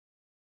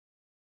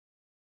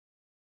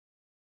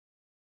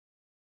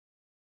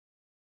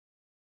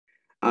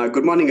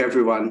Good morning,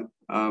 everyone.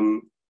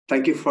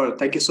 Thank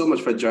you so much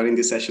for joining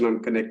this session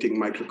on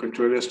connecting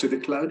microcontrollers to the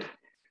cloud.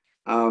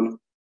 I'm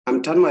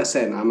Tanmoy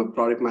Sen. I'm a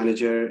product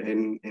manager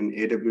in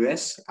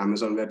AWS,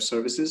 Amazon Web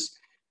Services,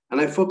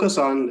 and I focus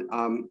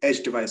on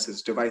edge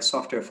devices, device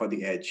software for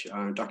the edge,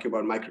 talking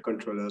about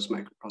microcontrollers,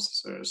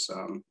 microprocessors,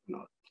 and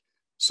all.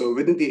 So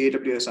within the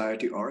AWS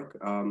IoT org,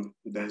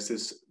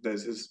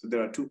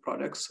 there are two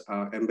products,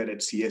 embedded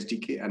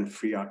CSDK and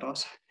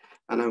FreeRTOS,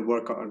 and I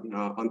work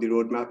on the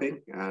road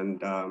mapping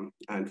and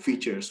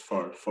features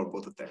for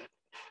both of them.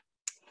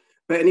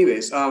 But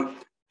anyways,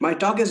 my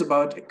talk is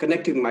about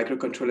connecting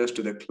microcontrollers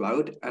to the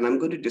cloud, and I'm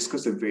going to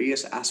discuss the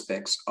various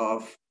aspects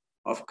of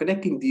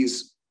connecting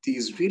these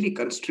really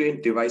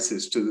constrained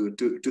devices to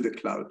the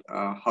cloud.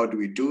 How do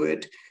we do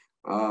it?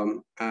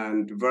 And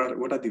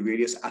what are the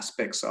various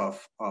aspects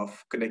of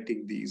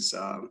connecting these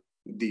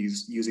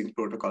using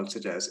protocols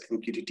such as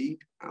MQTT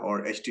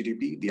or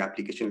HTTP, the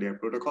application layer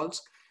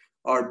protocols,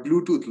 or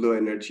Bluetooth Low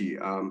Energy,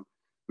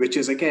 which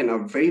is again a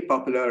very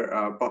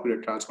popular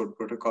transport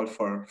protocol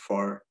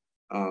for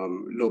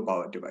low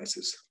power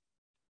devices.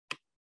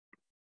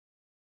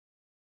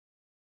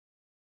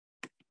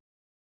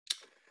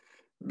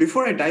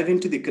 Before I dive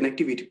into the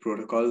connectivity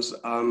protocols,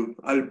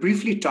 I'll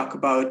briefly talk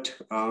about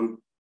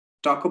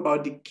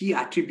the key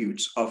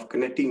attributes of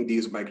connecting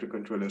these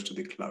microcontrollers to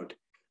the cloud.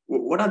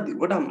 What are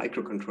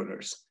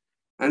microcontrollers?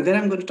 And then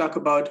I'm going to talk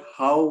about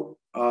how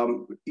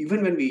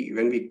even when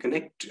we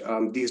connect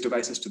these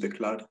devices to the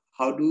cloud,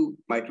 how do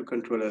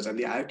microcontrollers and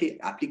the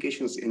IoT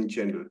applications in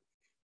general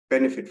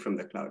benefit from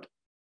the cloud?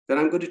 Then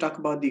I'm going to talk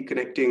about the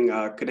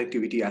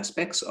connectivity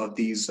aspects of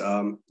these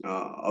of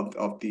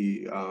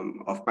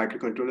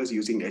microcontrollers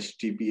using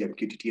HTTP,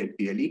 MQTT, and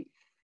BLE.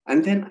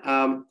 And then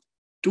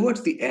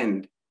towards the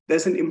end,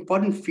 there's an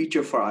important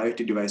feature for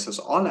IoT devices.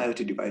 All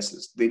IoT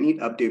devices, they need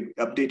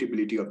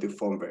updatability of the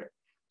firmware.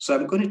 So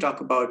I'm going to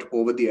talk about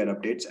over-the-air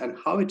updates and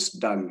how it's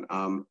done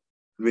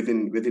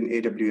within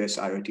AWS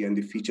IoT and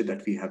the feature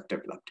that we have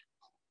developed.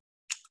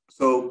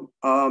 So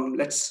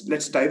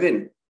let's dive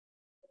in.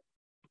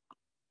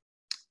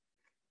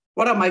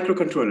 What are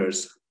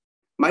microcontrollers?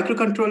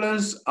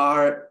 Microcontrollers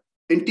are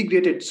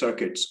integrated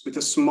circuits with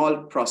a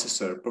small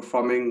processor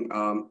performing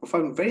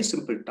very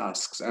simple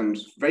tasks and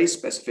very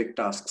specific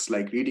tasks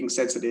like reading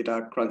sensor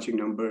data, crunching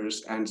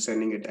numbers, and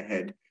sending it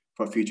ahead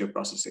for future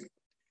processing.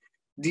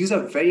 These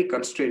are very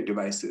constrained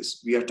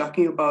devices. We are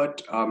talking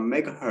about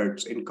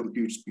megahertz in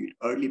compute speed,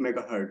 early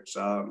megahertz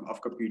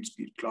of compute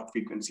speed, clock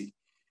frequency,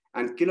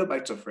 and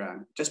kilobytes of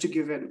RAM, just to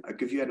give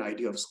you an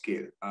idea of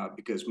scale,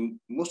 because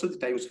most of the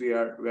times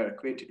we're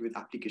acquainted with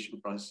application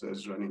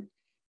processors running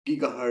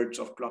gigahertz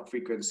of clock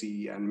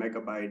frequency and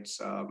megabytes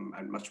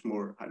and much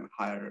more and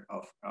higher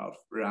of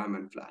RAM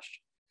and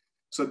flash.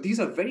 So these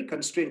are very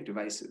constrained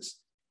devices.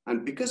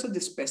 And because of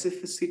the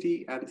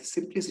specificity and the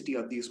simplicity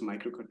of these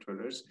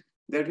microcontrollers,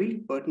 they're really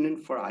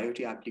pertinent for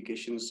IoT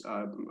applications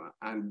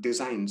and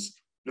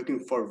designs looking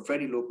for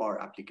very low power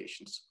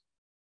applications.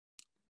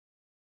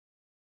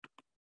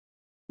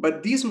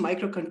 But these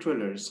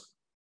microcontrollers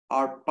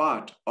are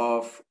part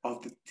of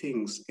the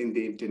things in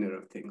the Internet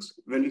of Things.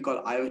 When we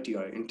call IoT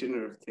or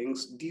Internet of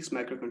Things, these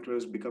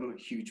microcontrollers become a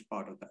huge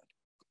part of that.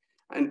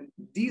 And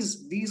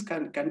these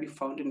can be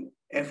found in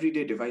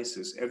everyday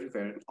devices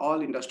everywhere in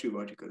all industry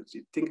verticals.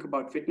 You think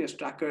about fitness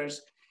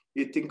trackers,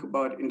 you think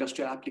about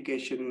industrial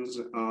applications,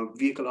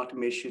 vehicle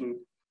automation,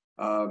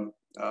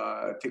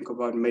 think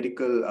about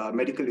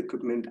medical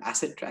equipment,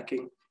 asset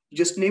tracking.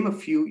 Just name a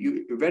few.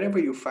 Wherever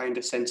you find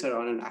a sensor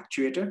on an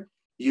actuator,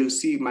 you'll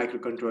see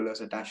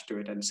microcontrollers attached to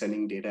it and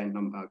sending data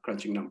and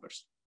crunching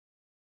numbers.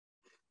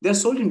 They're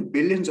sold in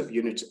billions of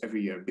units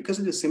every year. Because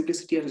of the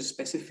simplicity and the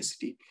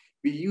specificity,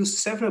 we use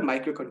several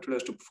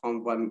microcontrollers to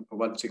perform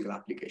one single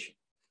application.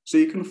 So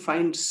you can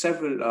find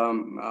several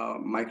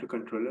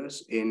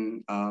microcontrollers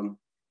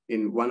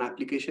in one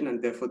application,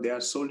 and therefore they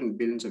are sold in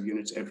billions of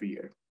units every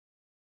year.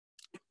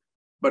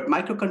 But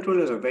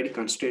microcontrollers are very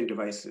constrained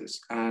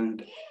devices,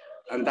 and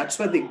that's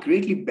why they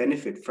greatly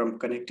benefit from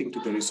connecting to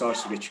the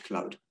resource-rich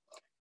cloud.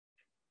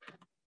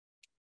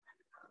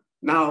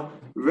 Now,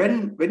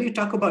 when you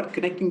talk about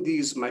connecting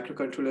these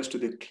microcontrollers to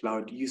the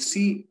cloud, you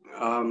see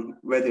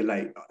where they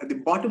lie. At the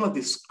bottom of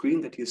the screen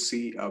that you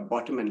see,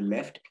 bottom and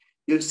left,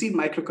 you'll see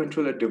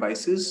microcontroller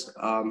devices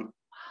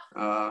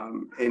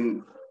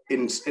in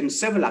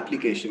several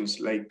applications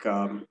like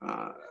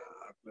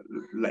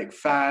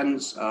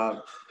fans,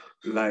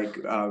 like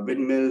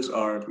windmills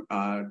or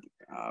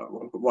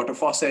water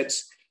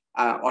faucets,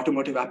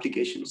 automotive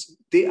applications.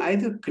 They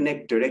either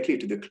connect directly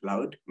to the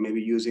cloud,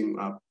 maybe using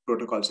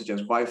protocols such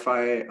as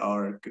Wi-Fi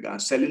or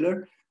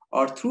cellular,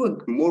 or through a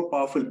more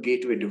powerful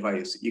gateway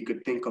device. You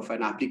could think of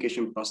an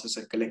application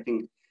processor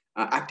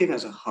acting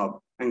as a hub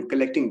and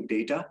collecting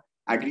data,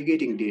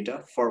 aggregating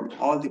data from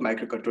all the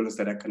microcontrollers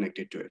that are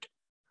connected to it.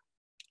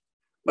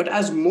 But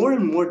as more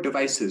and more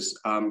devices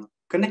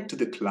connect to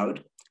the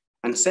cloud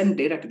and send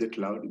data to the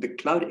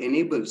cloud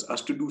enables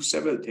us to do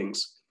several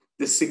things.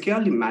 They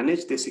securely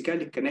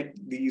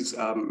connect these,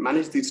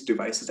 manage these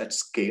devices at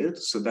scale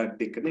so that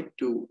they connect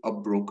to a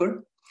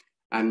broker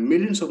And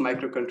millions of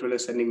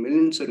microcontrollers sending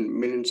millions and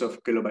millions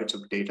of kilobytes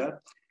of data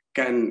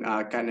can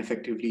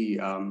effectively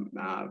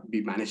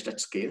be managed at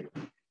scale.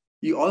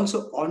 You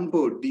also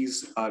onboard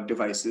these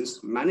devices,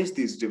 manage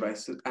these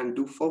devices, and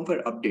do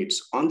firmware updates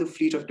on the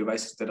fleet of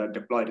devices that are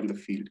deployed in the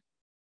field.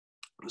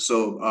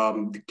 So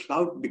the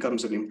cloud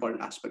becomes an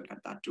important aspect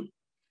at that too.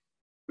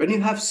 When you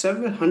have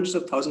several hundreds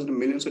of thousands of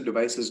millions of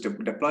devices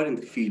deployed in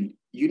the field,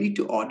 you need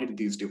to audit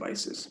these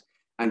devices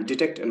and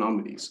detect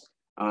anomalies.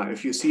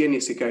 If you see any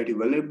security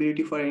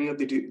vulnerability for any of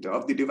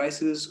the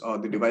devices, or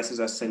the devices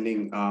are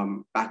sending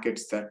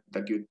packets that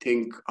you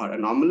think are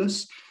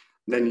anomalous,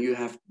 then you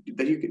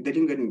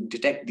can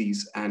detect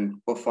these and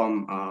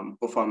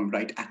perform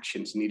right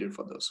actions needed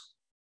for those.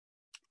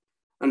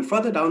 And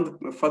further down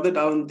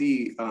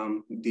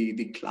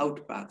the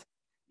cloud path,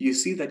 you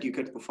see that you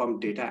can perform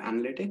data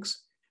analytics.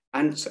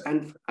 And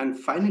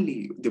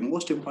finally, the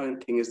most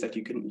important thing is that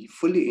you can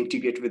fully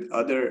integrate with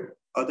other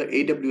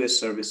AWS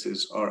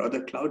services or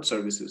other cloud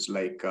services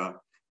like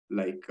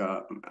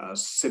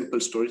simple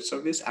storage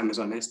service,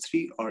 Amazon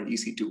S3 or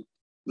EC2.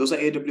 Those are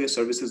AWS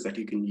services that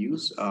you can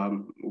use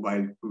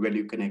when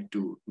you connect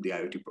to the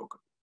IoT broker.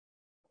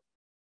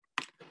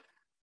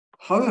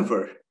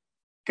 However,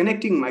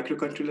 connecting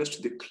microcontrollers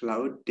to the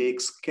cloud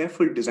takes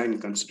careful design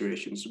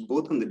considerations,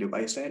 both on the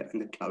device side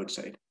and the cloud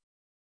side.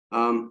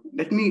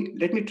 Let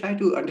me try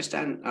to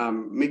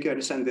make you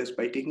understand this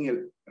by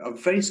taking a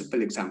very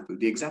simple example,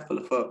 the example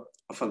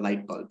of a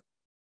light bulb.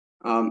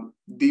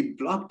 The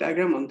block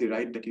diagram on the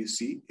right that you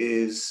see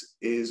is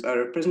a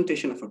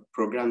representation of a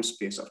program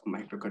space of a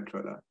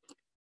microcontroller.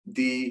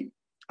 The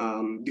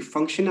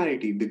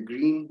functionality, the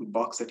green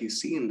box that you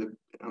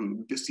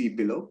see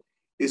below,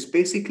 is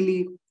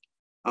basically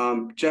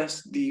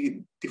just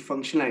the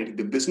functionality,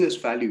 the business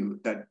value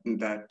that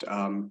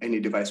any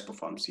device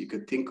performs. You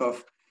could think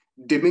of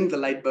dimming the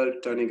light bulb,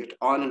 turning it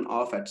on and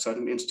off at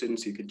certain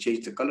instance. You can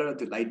change the color of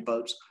the light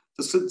bulbs.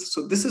 So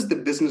this is the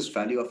business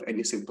value of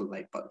any simple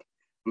light bulb.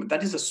 But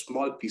that is a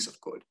small piece of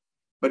code.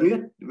 But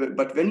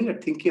when you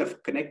are thinking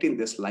of connecting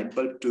this light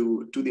bulb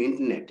to the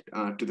internet,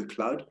 to the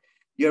cloud,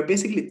 you're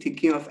basically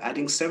thinking of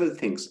adding several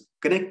things: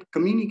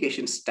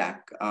 communication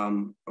stack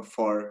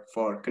for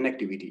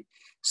connectivity,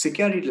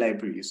 security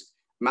libraries,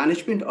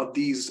 management of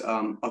these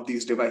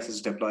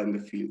devices deployed in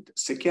the field,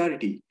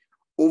 security,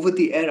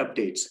 over-the-air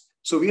updates.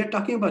 So we are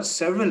talking about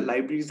several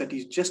libraries that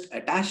is just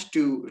attached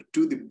to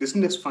the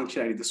business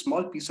functionality, the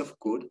small piece of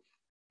code.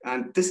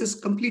 And this is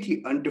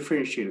completely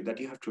undifferentiated that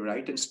you have to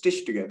write and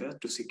stitch together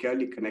to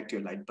securely connect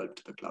your light bulb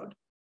to the cloud.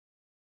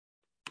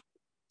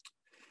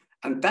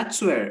 And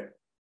that's where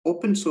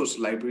open source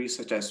libraries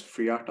such as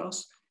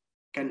FreeRTOS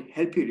can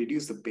help you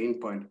reduce the pain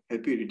point,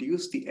 help you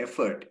reduce the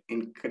effort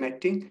in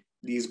connecting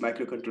these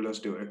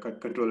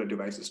controller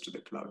devices to the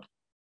cloud.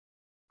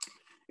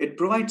 It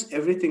provides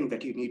everything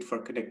that you need for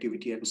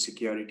connectivity and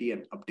security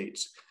and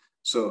updates.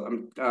 So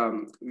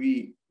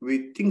we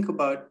think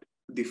about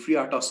the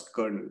FreeRTOS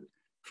kernel.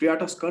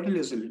 FreeRTOS kernel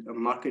is a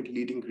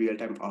market-leading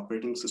real-time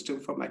operating system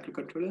for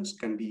microcontrollers,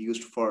 can be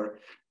used for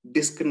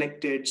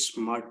disconnected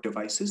smart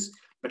devices,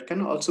 but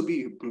can also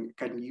be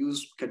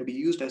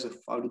used as a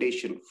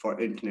foundation for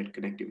internet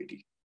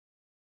connectivity.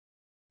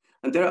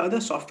 And there are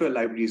other software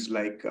libraries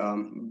like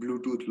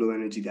Bluetooth Low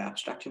Energy, the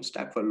abstraction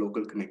stack for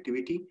local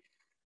connectivity.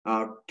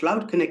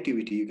 Cloud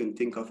connectivity, you can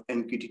think of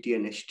MQTT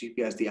and HTTP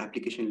as the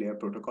application layer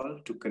protocol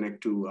to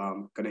connect to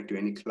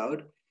any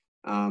cloud.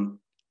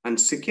 And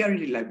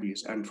security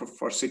libraries. And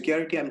for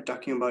security, I'm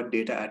talking about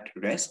data at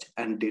rest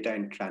and data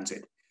in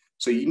transit.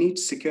 So you need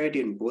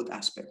security in both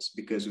aspects,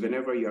 because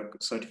whenever your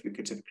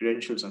certificates and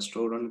credentials are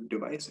stored on the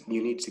device,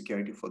 you need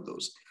security for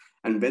those.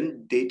 And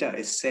when data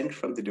is sent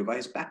from the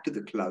device back to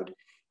the cloud,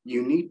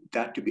 you need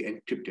that to be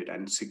encrypted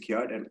and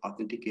secured and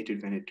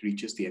authenticated when it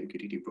reaches the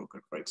MQTT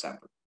broker, for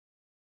example.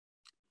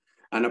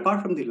 And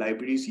apart from the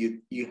libraries,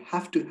 you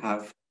have to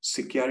have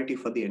security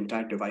for the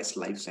entire device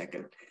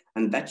lifecycle.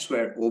 And that's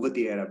where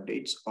over-the-air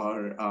updates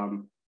or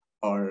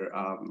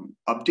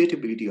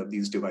updatability of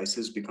these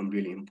devices become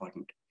really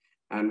important.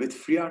 And with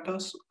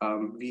FreeRTOS,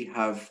 we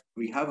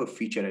have a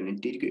feature, an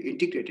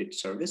integrated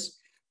service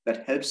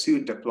that helps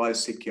you deploy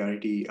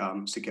security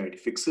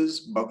fixes,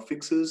 bug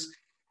fixes,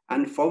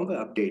 and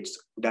firmware updates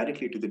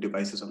directly to the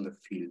devices on the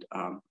field,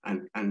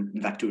 and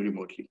that too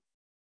remotely.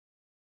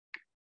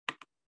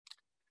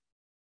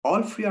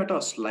 All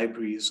FreeRTOS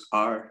libraries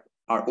are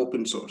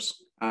open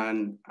source,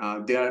 and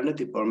they are under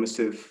the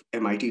permissive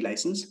MIT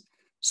license.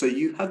 So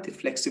you have the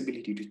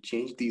flexibility to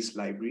change these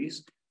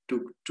libraries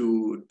to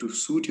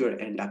suit your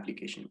end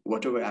application,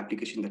 whatever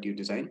application that you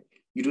design.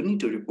 You don't need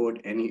to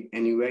report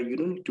anywhere. You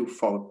don't need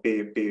to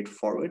pay it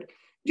forward.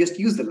 Just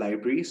use the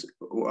libraries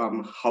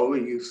however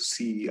you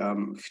see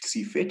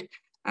fit,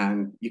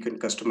 and you can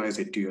customize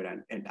it to your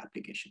end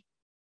application.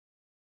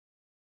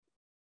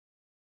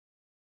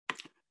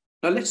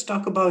 Now let's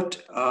talk about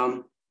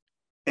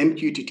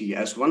MQTT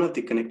as one of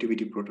the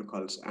connectivity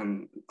protocols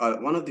and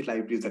one of the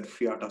libraries that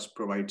FreeRTOS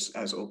provides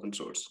as open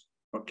source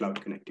for cloud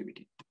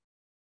connectivity.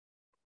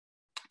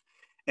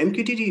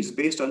 MQTT is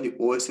based on the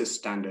OSS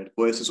standard,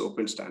 OSS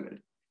open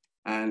standard.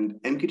 And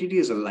MQTT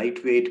is a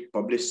lightweight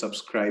publish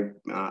subscribe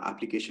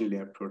application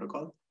layer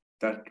protocol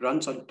that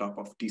runs on top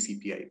of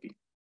TCP/IP.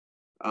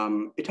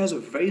 It has a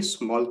very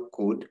small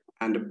code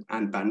and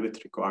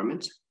bandwidth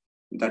requirements.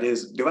 That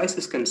is,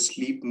 devices can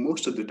sleep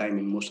most of the time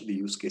in most of the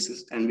use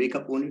cases and wake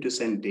up only to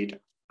send data.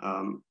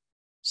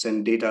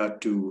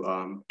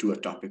 To a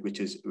topic which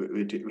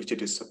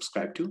it is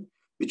subscribed to,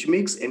 which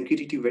makes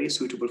MQTT very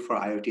suitable for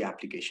IoT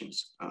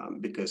applications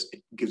because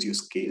it gives you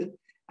scale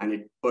and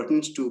it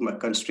pertains to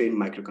constrained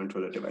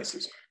microcontroller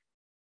devices.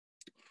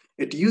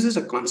 It uses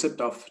a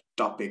concept of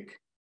topic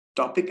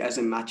as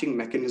a matching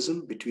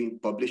mechanism between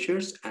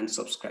publishers and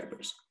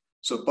subscribers.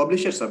 So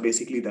publishers are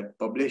basically that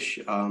publish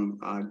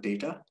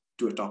data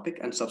to a topic,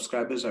 and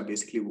subscribers are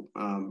basically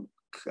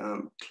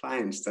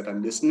clients that are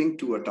listening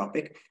to a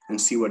topic and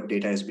see what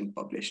data has been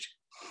published.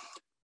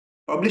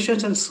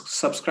 Publishers and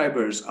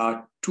subscribers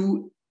are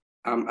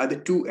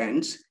the two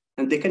ends,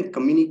 and they can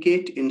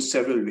communicate in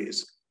several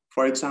ways.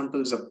 For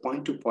example, is a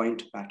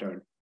point-to-point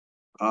pattern.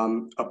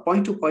 A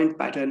point-to-point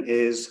pattern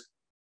is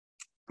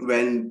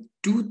when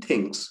two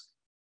things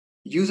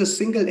use a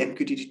single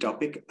MQTT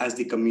topic as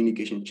the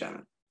communication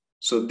channel.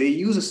 So they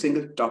use a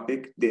single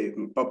topic, the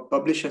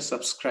publisher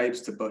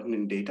subscribes the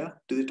pertinent data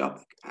to the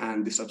topic,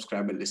 and the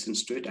subscriber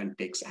listens to it and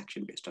takes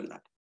action based on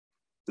that.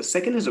 The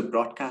second is a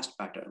broadcast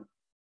pattern.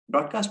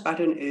 Broadcast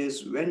pattern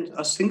is when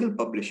a single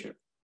publisher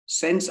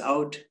sends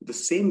out the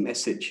same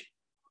message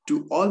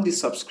to all the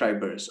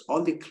subscribers,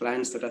 all the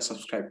clients that are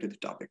subscribed to the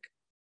topic.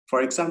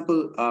 For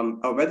example,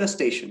 a weather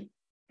station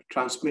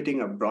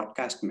transmitting a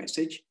broadcast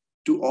message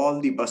to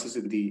all the buses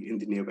in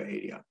the nearby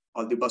area.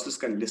 All the buses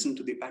can listen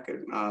to the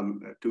packet,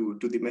 to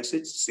the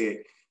message,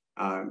 say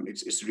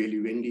it's really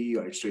windy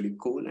or it's really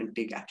cold, and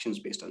take actions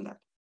based on that.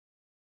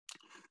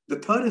 The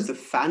third is the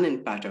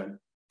fan-in pattern.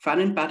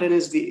 Fan-in pattern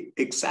is the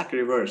exact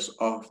reverse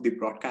of the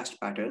broadcast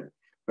pattern,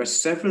 where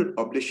several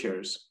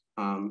publishers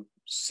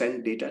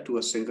send data to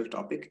a single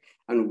topic,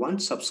 and one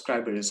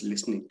subscriber is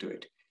listening to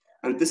it.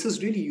 And this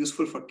is really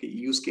useful for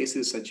use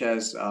cases such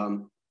as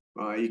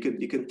you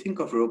can think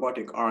of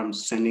robotic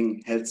arms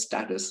sending health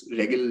status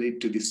regularly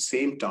to the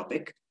same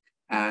topic,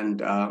 and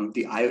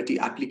the IoT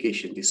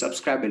application, the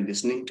subscriber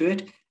listening to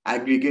it,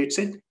 aggregates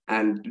it,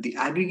 and the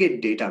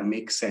aggregate data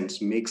makes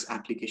sense, makes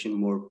application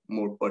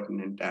more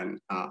pertinent and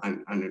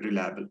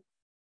reliable.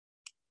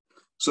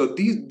 So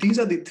these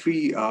are the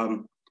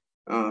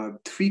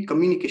three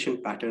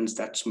communication patterns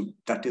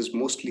that is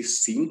mostly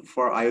seen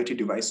for IoT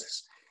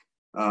devices.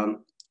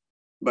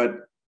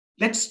 But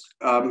let's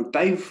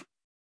dive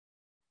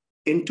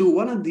into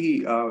one of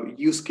the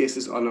use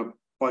cases on a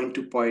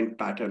point-to-point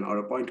pattern or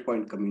a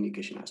point-to-point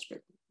communication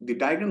aspect. The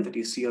diagram that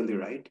you see on the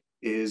right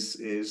is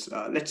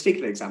let's take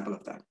an example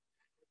of that.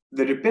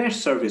 The repair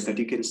service that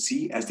you can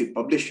see as the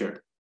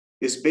publisher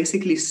is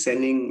basically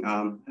sending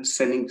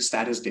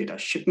status data,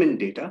 shipment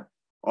data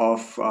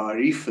of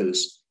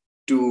refills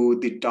to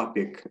the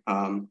topic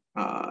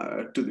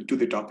to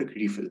the topic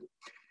refill.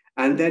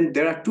 And then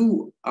there are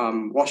two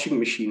washing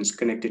machines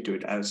connected to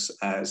it as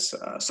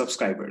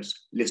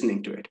subscribers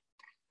listening to it.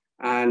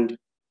 And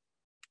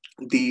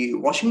the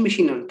washing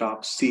machine on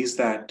top sees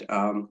that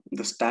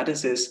the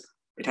status is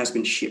it has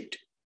been shipped.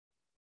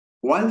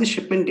 While the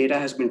shipment data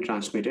has been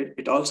transmitted,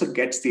 it also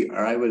gets the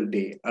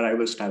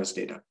arrival status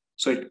data.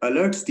 So it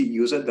alerts the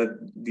user that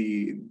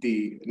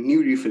the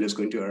new refill is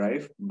going to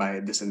arrive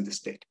by this and this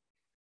date.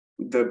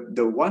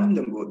 The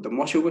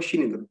washing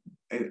machine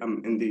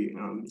in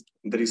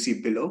the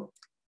receipt below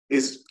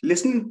is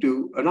listening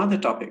to another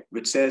topic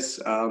which says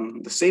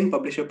the same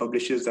publisher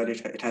publishes that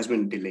it has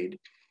been delayed,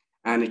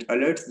 and it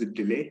alerts the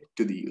delay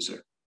to the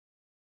user.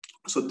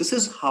 So this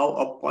is how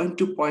a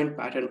point-to-point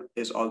pattern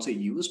is also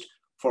used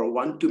for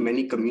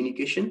one-to-many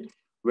communication,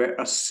 where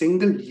a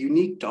single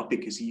unique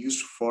topic is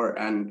used for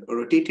and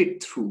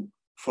rotated through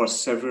for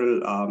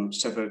several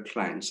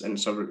clients and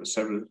several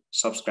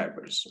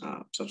subscribers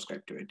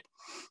subscribe to it.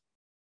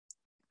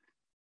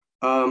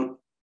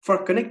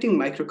 For connecting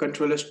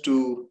microcontrollers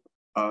to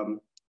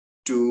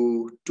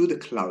the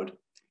cloud,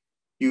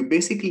 you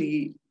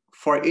basically,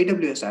 for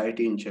AWS IoT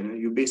in general,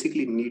 you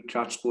basically need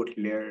transport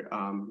layer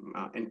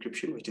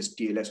encryption, which is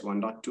TLS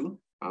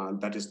 1.2.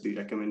 That is the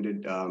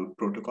recommended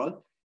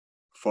protocol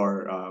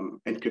for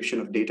encryption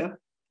of data.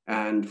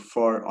 And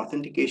for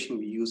authentication,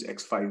 we use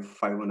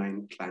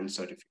X509 client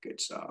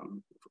certificates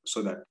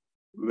so that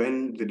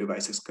when the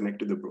device is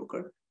connected to the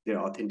broker, they're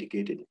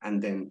authenticated,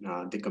 and then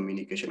the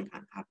communication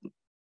can happen.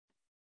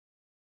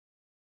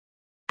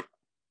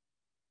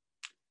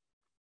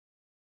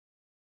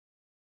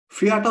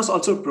 FreeRTOS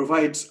also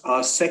provides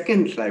a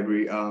second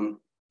library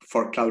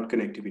for cloud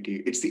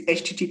connectivity. It's the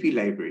HTTP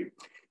library,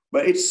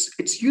 but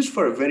it's used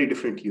for a very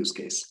different use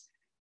case.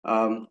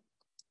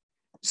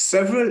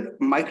 Several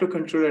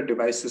microcontroller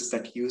devices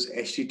that use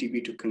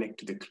HTTP to connect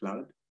to the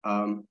cloud,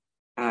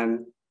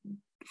 and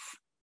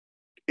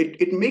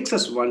it makes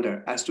us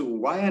wonder as to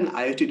why an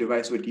IoT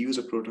device would use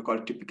a protocol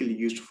typically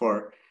used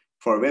for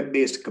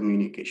web-based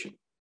communication.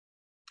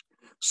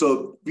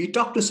 So we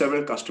talked to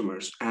several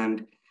customers,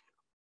 and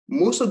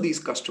Most of these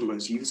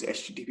customers use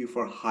HTTP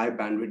for high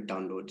bandwidth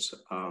downloads.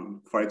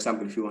 For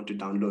example, if you want to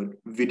download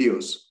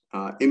videos,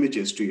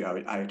 images to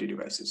your IoT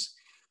devices.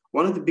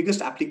 One of the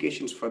biggest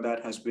applications for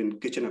that has been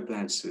kitchen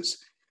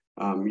appliances.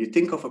 You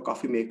think of a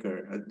coffee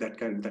maker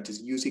that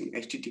is using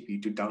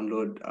HTTP to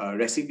download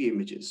recipe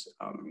images.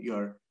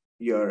 Your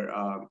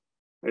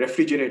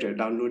refrigerator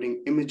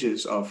downloading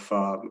images of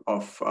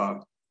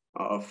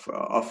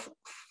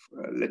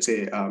let's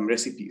say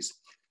recipes.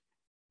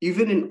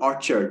 Even in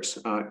orchards,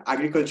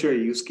 agricultural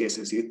use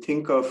cases, you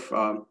think of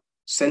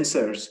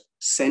sensors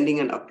sending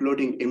and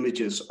uploading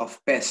images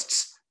of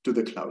pests to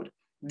the cloud.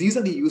 These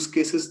are the use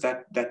cases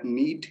that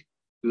need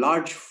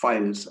large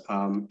files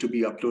to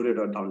be uploaded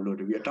or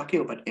downloaded. We are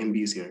talking about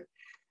MBs here.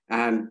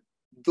 And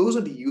those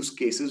are the use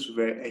cases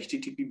where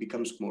HTTP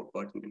becomes more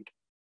pertinent.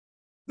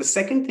 The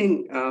second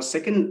thing,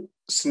 second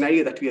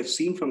scenario that we have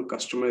seen from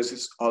customers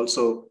is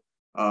also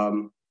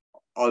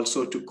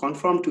to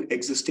conform to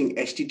existing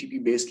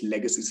HTTP-based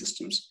legacy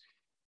systems.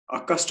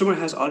 A customer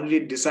has already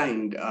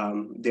designed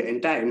their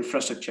entire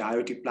infrastructure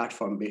IoT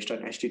platform based on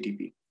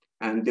HTTP,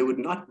 and they would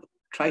not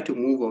try to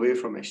move away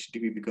from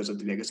HTTP because of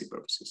the legacy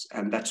purposes.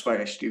 And that's why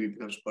HTTP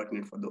becomes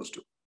pertinent for those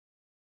two.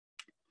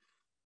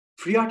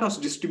 FreeRTOS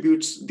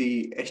distributes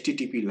the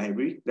HTTP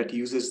library that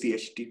uses the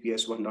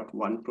HTTPS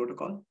 1.1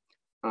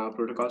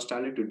 protocol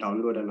standard to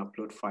download and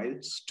upload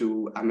files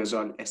to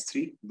Amazon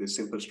S3, the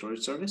simple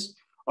storage service,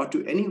 or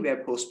to any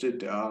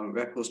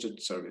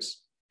web-hosted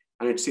service.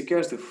 And it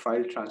secures the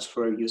file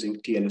transfer using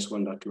TLS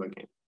 1.2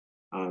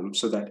 again,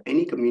 so that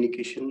any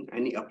communication,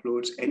 any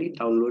uploads, any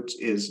downloads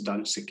is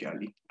done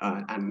securely,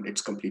 and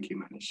it's completely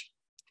managed.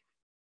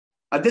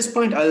 At this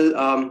point,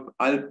 I'll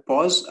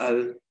pause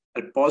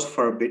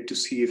for a bit to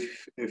see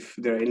if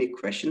there are any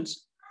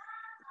questions.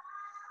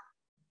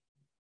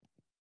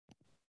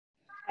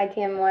 Hi,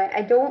 Tanmoy.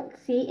 I don't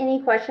see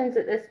any questions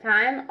at this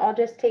time. I'll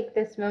just take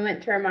this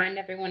moment to remind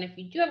everyone, if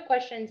you do have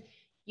questions,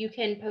 you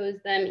can pose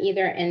them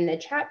either in the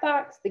chat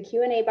box, the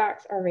Q&A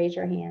box, or raise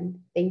your hand.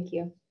 Thank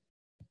you.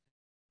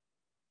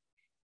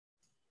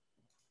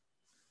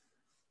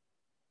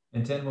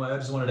 And Tanmoy, I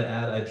just wanted to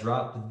add, I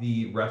dropped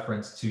the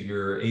reference to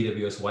your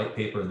AWS white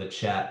paper in the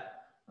chat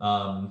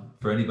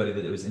for anybody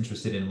that was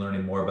interested in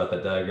learning more about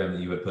that diagram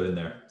that you had put in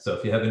there. So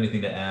if you have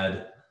anything to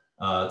add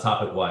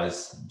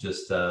topic-wise,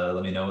 just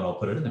let me know and I'll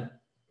put it in there.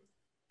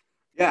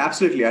 Yeah,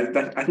 absolutely.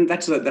 I think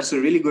that's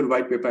a really good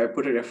white paper. I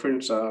put a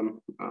reference,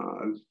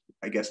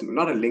 I guess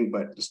not a link,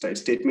 but just a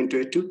statement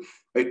to it too.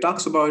 It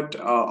talks about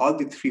all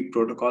the 3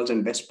 protocols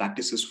and best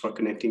practices for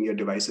connecting your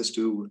devices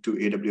to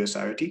AWS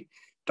IoT. It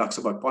talks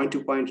about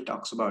point-to-point,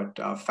 talks about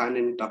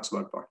fan-in, talks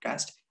about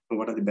broadcast, and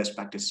what are the best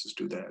practices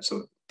to that.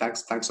 So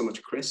thanks so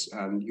much, Chris,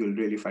 and you'll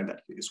really find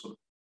that useful.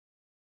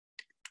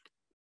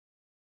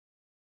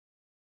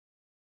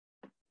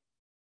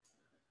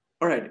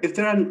 All right, if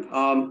there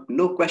are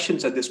no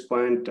questions at this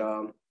point,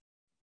 I'll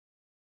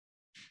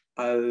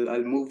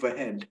move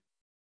ahead.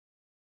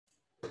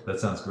 That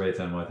sounds great,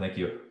 Tanmoy. Thank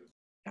you.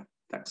 Yeah,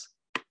 thanks.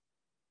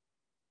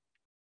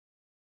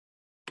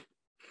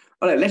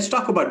 All right, let's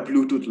talk about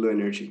Bluetooth Low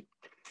Energy.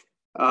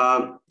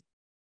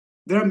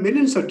 There are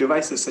millions of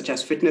devices such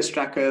as fitness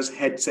trackers,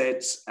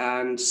 headsets,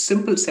 and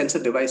simple sensor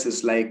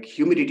devices like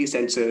humidity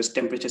sensors,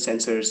 temperature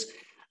sensors.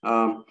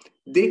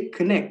 They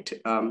connect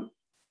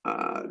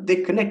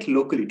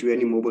locally to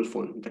any mobile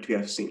phone that we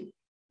have seen,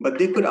 but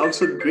they could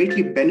also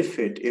greatly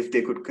benefit if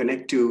they could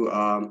connect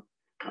to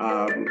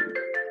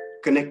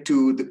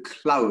the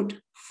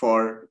cloud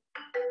for.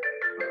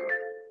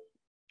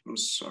 I'm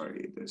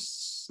sorry,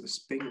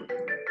 this ping.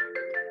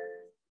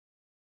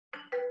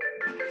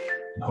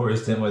 No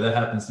worries, Tanmoy. That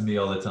happens to me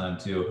all the time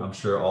too. I'm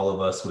sure all of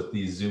us with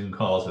these Zoom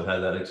calls have had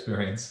that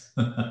experience.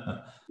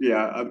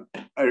 Yeah,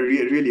 I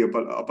really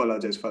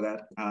apologize for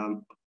that.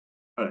 All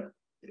right,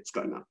 it's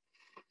gone now.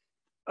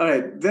 All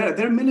right,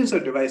 there are millions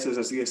of devices,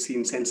 as you have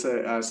seen,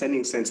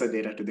 sending sensor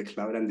data to the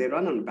cloud, and they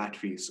run on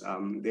batteries.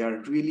 They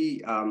are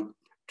really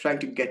trying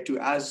to get to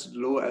as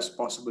low as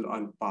possible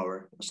on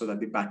power, so that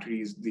the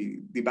battery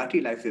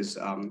life is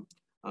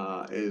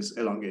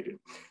elongated.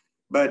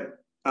 But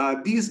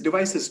these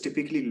devices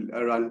typically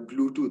run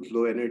Bluetooth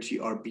Low Energy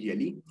or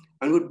BLE,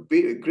 and would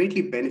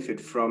greatly benefit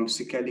from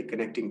securely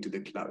connecting to the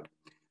cloud.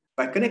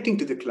 By connecting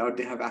to the cloud,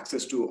 they have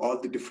access to all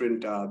the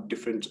different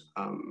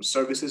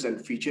services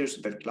and features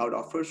that cloud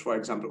offers. For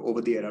example,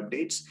 over-the-air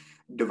updates,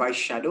 device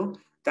shadow.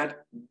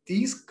 That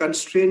these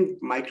constrained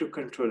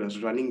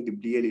microcontrollers running the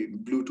BLE,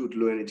 Bluetooth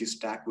Low Energy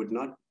stack, would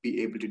not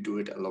be able to do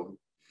it alone.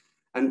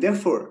 And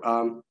therefore,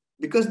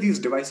 because these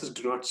devices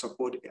do not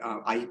support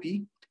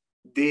IP,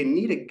 they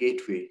need a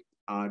gateway,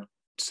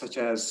 such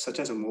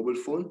as a mobile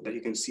phone that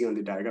you can see on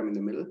the diagram in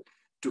the middle,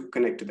 to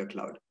connect to the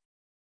cloud.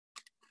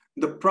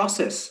 The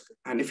process,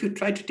 and if you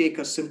try to take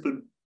a simple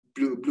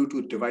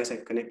Bluetooth device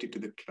and connect it to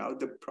the cloud,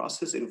 the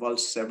process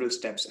involves several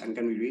steps and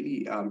can be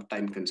really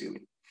time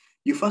consuming.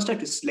 You first have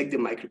to select the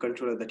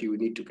microcontroller that you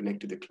would need to connect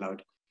to the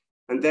cloud,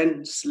 and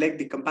then select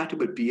the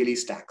compatible BLE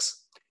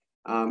stacks.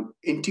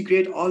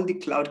 Integrate all the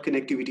cloud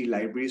connectivity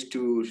libraries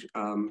to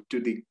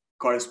the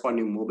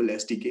corresponding mobile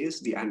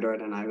SDKs, the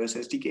Android and iOS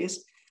SDKs,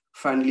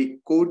 finally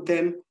code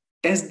them,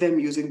 test them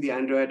using the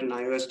Android and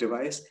iOS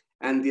device,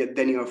 and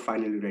then you're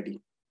finally ready.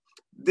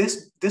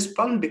 This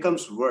problem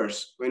becomes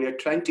worse when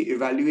you're trying to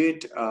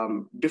evaluate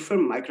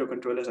different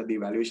microcontrollers at the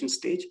evaluation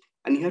stage,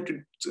 and you have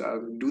to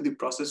do the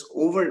process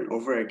over and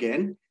over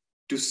again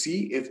to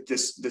see if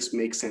this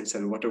makes sense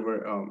and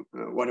whatever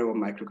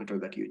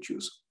microcontroller that you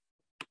choose.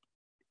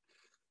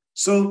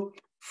 So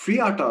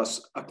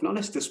FreeRTOS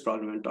acknowledged this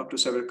problem and talked to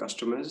several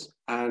customers.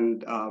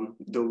 And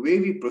the way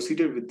we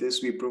proceeded with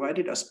this, we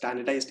provided a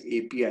standardized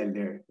API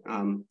layer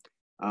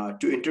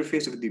to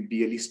interface with the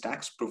BLE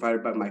stacks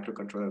provided by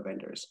microcontroller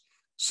vendors.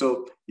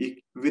 So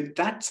with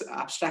that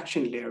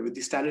abstraction layer, with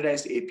the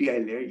standardized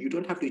API layer, you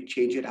don't have to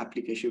change your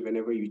application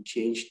whenever you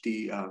change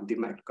the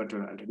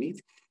microcontroller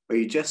underneath, but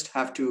you just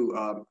have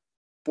to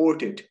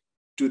port it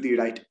to the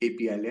right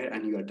API layer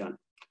and you are done.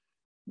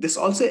 This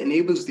also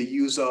enables the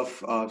use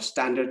of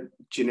standard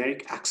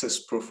generic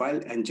access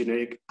profile and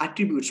generic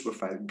attributes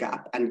profile,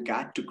 GAP and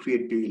GAT, to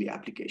create BLE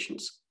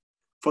applications.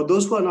 For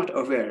those who are not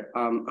aware,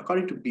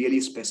 according to BLE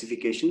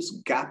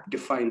specifications, GAP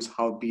defines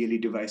how BLE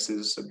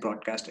devices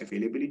broadcast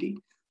availability.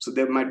 So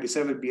there might be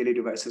several BLE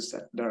devices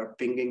that are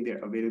pinging their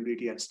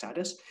availability and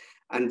status.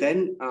 And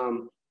then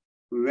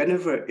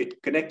whenever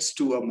it connects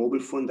to a mobile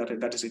phone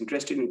that is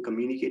interested in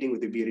communicating with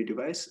the BLE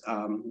device,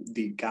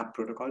 the GAP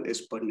protocol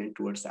is pertinent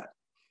towards that.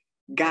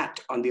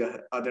 GAT, on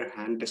the other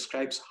hand,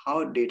 describes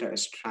how data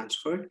is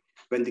transferred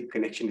when the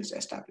connection is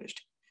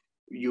established.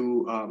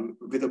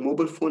 With a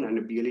mobile phone and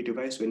a BLE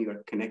device, when you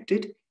are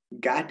connected,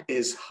 GAT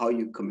is how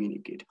you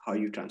communicate, how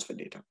you transfer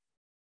data.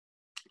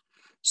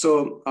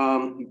 So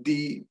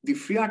the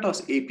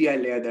FreeRTOS API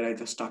layer that I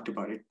just talked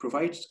about,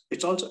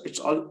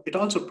 it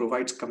also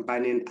provides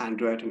companion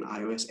Android and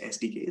iOS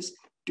SDKs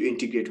to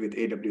integrate with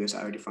AWS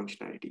IoT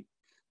functionality.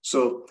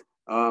 So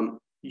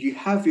you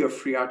have your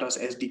FreeRTOS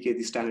SDK,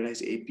 the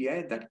standardized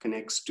API that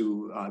connects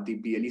to the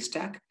BLE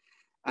stack.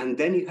 And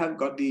then you have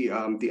got the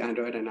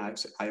Android and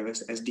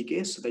iOS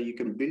SDKs so that you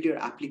can build your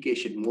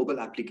application, mobile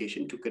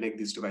application, to connect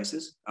these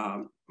devices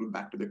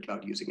back to the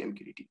cloud using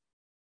MQTT.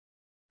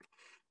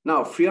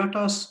 Now,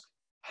 FreeRTOS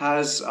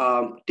has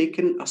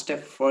taken a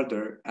step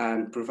further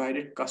and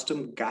provided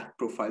custom GAT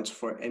profiles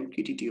for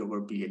MQTT over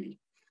BLE.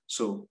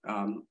 So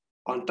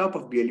on top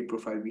of BLE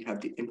profile, we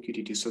have the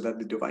MQTT so that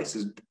the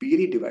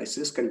BLE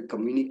devices can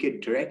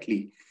communicate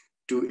directly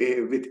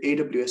with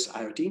AWS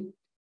IoT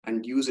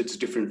and use its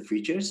different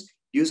features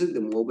using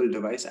the mobile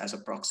device as a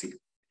proxy.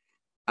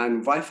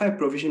 And Wi-Fi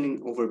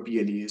provisioning over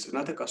BLE is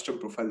another custom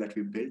profile that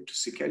we built to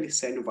securely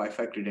send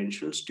Wi-Fi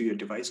credentials to your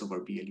device over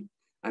BLE.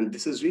 And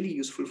this is really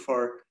useful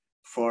for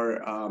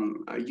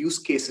use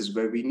cases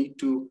where we need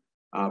to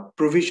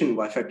provision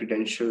Wi-Fi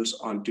credentials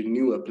onto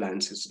new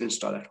appliances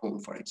installed at home,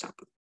 for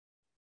example.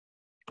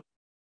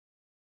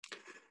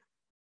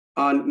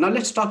 Now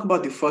let's talk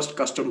about the first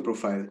custom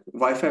profile,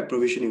 Wi-Fi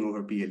provisioning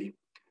over BLE.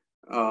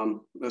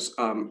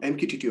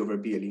 MQTT over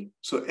BLE.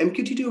 So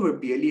MQTT over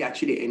BLE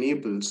actually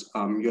enables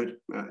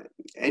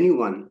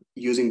anyone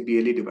using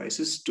BLE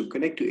devices to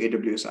connect to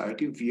AWS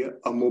IoT via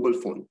a mobile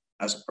phone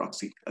as a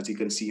proxy, as you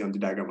can see on the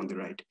diagram on the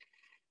right.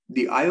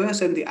 The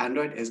iOS and the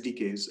Android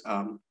SDKs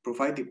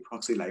provide the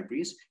proxy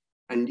libraries,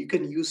 and you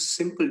can use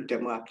simple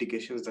demo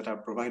applications that are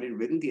provided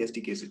within the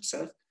SDKs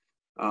itself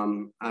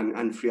and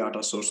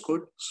FreeRTOS source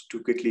code to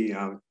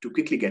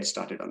quickly get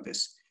started on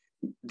this.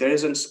 There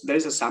is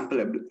a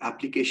sample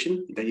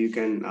application that you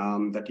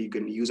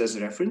can use as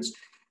a reference,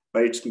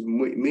 but it's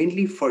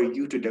mainly for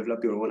you to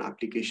develop your own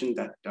application,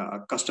 that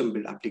custom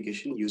build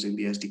application using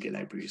the SDK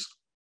libraries.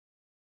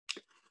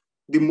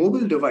 The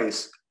mobile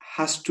device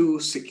has to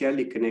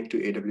securely connect to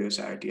AWS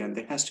IoT, and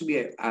there has to be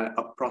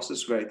a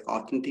process where it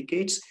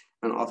authenticates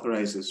and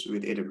authorizes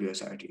with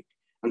AWS IoT.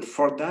 And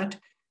for that,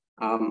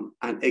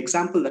 an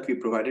example that we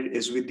provided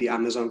is with the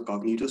Amazon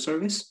Cognito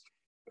service.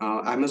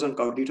 Amazon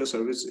Cognito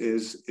service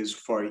is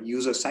for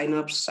user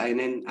signups,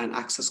 sign-in, and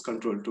access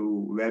control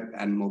to web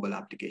and mobile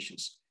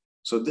applications.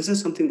 So this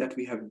is something that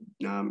we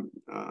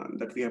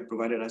have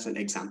provided as an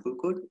example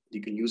code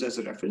you can use as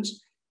a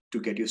reference to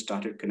get you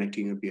started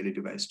connecting a BLE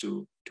device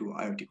to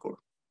IoT core.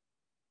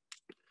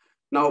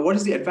 Now, what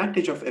is the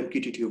advantage of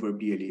MQTT over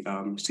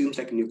BLE? Seems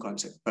like a new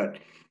concept, but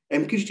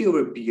MQTT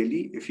over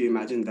BLE, if you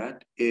imagine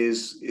that,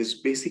 is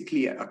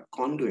basically a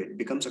conduit,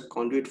 becomes a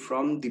conduit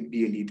from the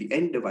BLE, the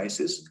end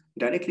devices,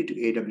 directly to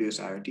AWS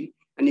IoT.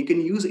 And you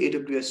can use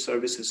AWS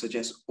services such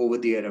as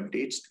over-the-air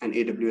updates and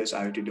AWS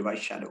IoT device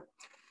shadow.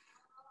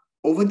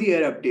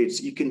 Over-the-air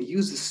updates, you can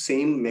use the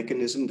same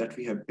mechanism that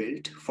we have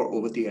built for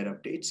over-the-air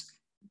updates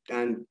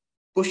and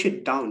push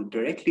it down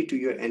directly to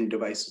your end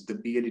devices, the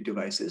BLE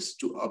devices,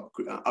 to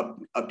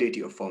update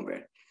your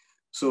firmware.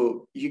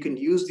 So you can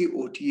use the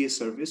OTA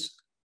service,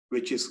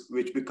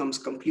 which becomes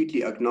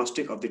completely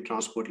agnostic of the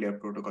transport layer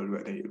protocol,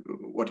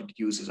 what it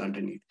uses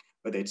underneath,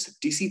 whether it's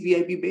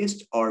TCP/IP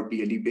based or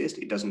BLE based,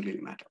 it doesn't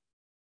really matter.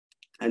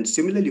 And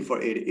similarly for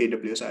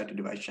AWS IoT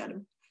device shadow,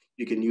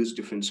 you can use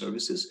different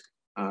services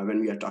when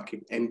we are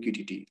talking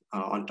MQTT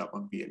on top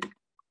of BLE.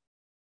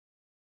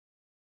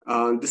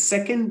 The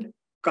second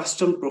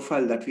custom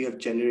profile that we have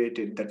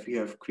generated, that we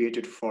have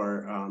created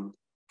for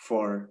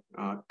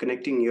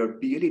connecting your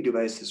BLE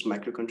devices,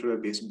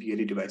 microcontroller-based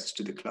BLE devices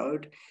to the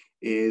cloud,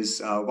 is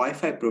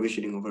Wi-Fi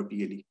provisioning over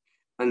BLE.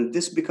 And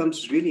this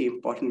becomes really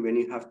important when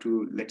you have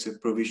to, let's say,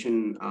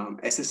 provision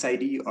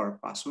SSID or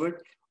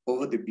password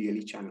over the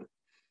BLE channel.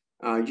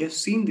 You have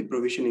seen the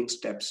provisioning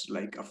steps,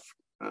 like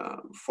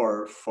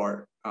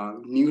for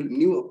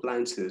new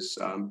appliances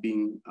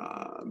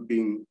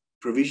being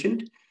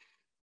provisioned.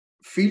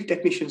 Field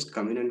technicians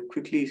come in and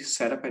quickly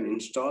set up and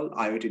install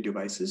IoT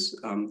devices,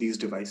 these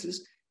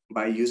devices,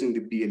 by using the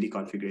BLE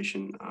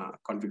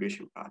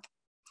configuration path.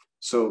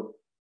 So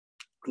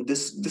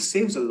this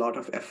saves a lot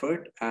of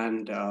effort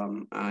and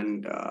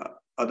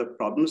other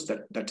problems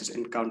that is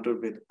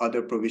encountered with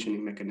other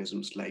provisioning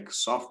mechanisms like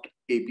soft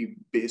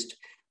AP-based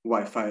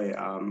Wi-Fi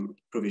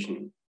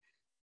provisioning.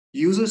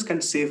 Users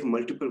can save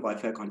multiple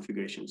Wi-Fi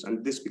configurations,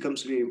 and this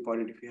becomes really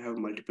important if you have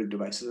multiple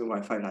devices and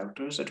Wi-Fi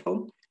routers at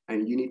home,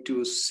 and you need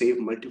to save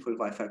multiple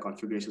Wi-Fi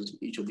configurations in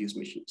each of these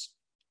machines.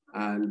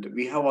 And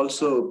we have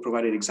also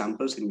provided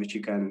examples in which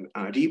you can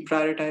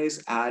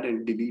reprioritize, add,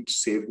 and delete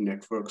saved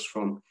networks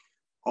from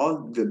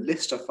all the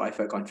list of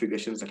Wi-Fi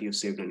configurations that you've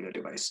saved on your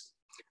device.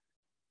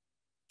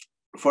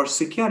 For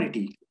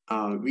security,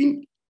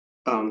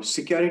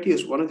 security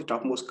is one of the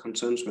topmost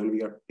concerns when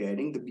we are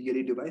pairing the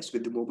BLE device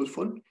with the mobile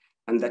phone.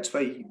 And that's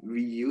why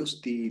we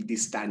use the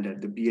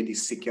standard, the BLE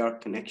Secure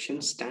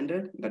Connection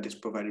Standard that is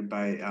provided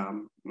by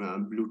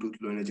Bluetooth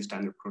Low Energy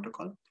Standard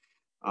Protocol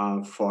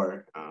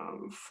for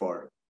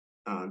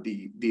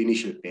the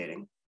initial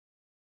pairing.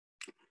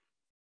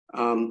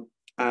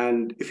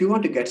 And if you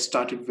want to get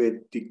started with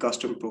the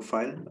custom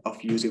profile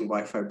of using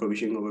Wi-Fi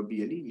provisioning over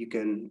BLE, you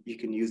can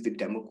use the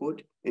demo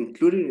code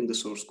included in the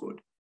source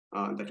code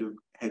that will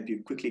help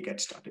you quickly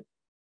get started.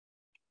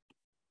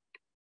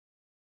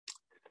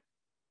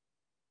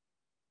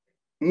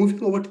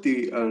 Moving over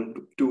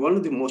to one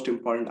of the most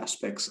important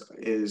aspects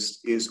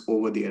is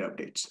over-the-air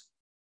updates.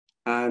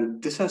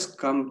 And this has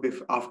come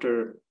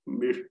after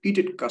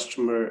repeated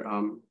customer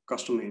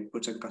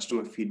inputs and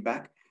customer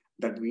feedback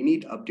that we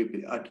need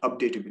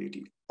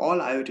updatability. All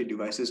IoT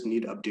devices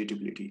need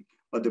updatability,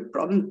 but the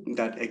problem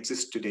that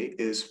exists today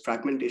is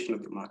fragmentation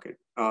of the market.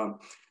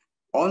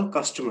 All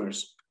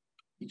customers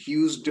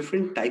use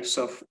different types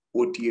of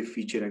OTA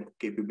feature and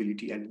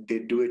capability, and they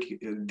do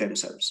it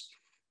themselves.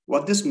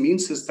 What this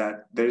means is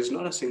that there is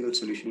not a single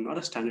solution, not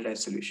a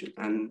standardized solution,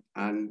 and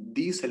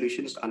these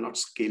solutions are not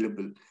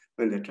scalable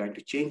when they're trying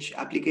to change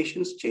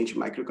applications, change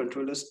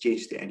microcontrollers,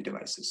 change the end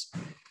devices.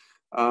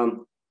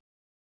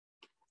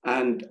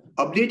 And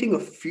updating a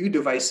few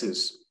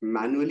devices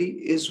manually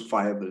is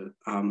viable.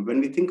 When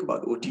we think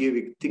about OTA,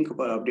 we think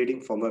about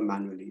updating firmware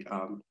manually,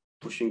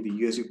 pushing the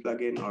USB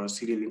plugin or a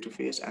serial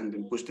interface and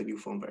then push the new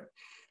firmware.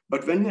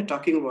 But when we're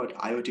talking about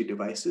IoT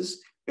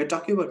devices, we're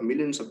talking about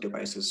millions of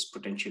devices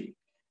potentially.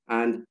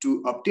 And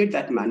to update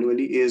that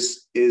manually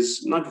is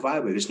not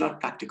viable, it's not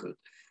practical.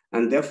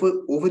 And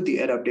therefore,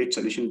 over-the-air update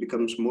solution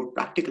becomes more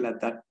practical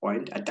at that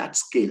point, at that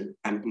scale,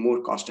 and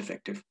more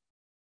cost-effective.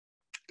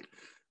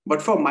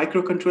 But for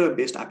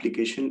microcontroller-based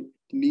application,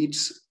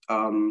 needs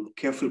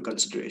careful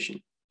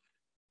consideration.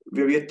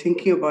 Where we are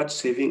thinking about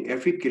saving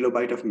every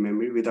kilobyte of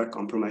memory without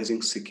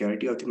compromising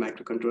security of the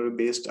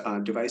microcontroller-based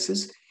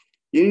devices,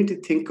 you need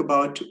to think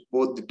about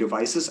both the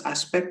devices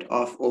aspect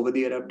of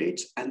over-the-air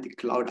updates and the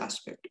cloud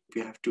aspect.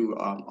 We have to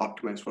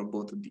optimize for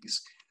both of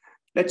these.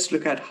 Let's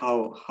look at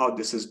how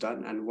this is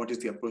done and what is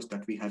the approach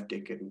that we have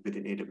taken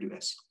within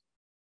AWS.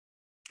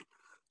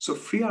 So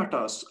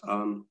FreeRTOS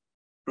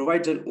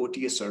provides an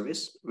OTA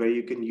service where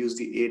you can use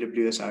the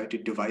AWS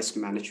IoT device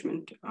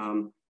management.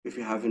 If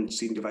you haven't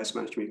seen device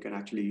management, you can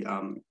actually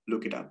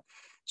look it up.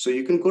 So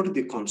you can go to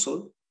the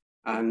console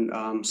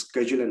and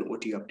schedule an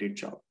OTA update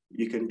job.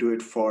 You can do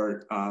it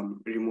for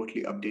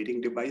remotely updating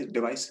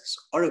devices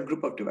or a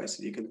group of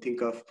devices. You can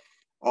think of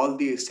all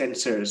the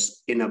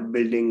sensors in a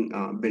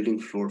building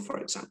floor, for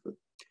example.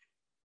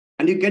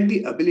 And you get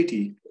the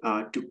ability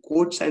to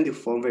code sign the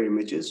firmware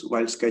images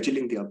while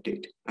scheduling the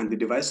update. And the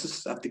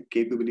devices have the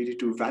capability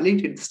to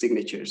validate the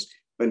signatures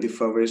when the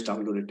firmware is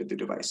downloaded to the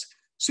device.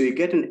 So you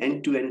get an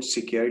end-to-end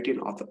security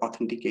and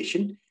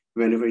authentication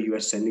whenever you are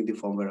sending the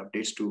firmware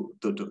updates to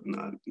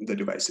the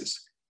devices.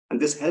 And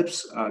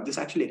this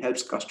actually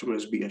helps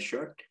customers be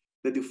assured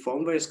that the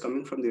firmware is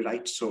coming from the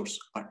right source,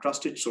 a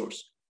trusted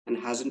source, and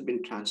hasn't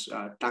been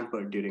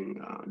tampered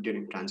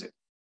during transit.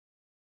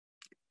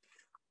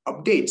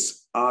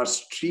 Updates are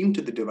streamed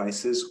to the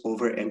devices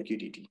over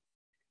MQTT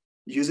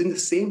using the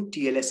same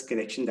TLS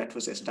connection that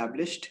was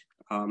established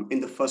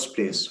in the first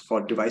place for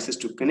devices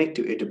to connect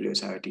to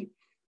AWS IoT,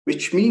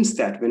 which means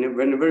that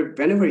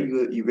whenever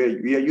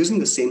we are using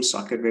the same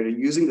socket, we're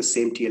using the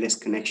same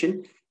TLS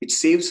connection, it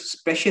saves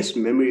precious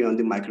memory on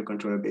the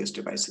microcontroller-based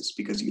devices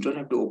because you don't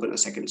have to open a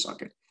second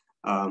socket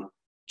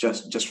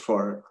just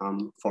for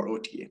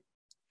OTA.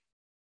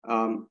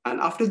 And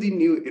after the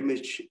new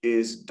image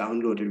is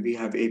downloaded, we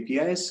have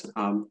APIs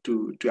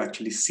to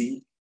actually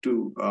see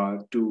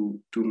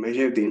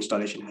measure if the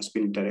installation has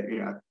been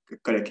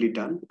correctly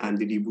done and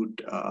the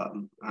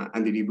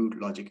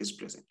reboot logic is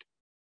present.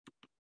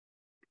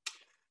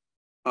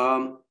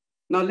 Now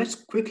let's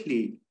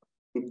quickly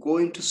go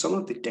into some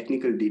of the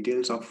technical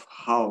details of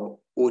how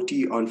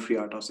OT on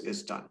FreeRTOS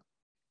is done.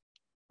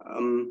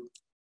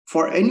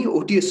 For any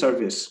OTA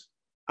service,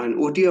 an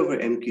OT over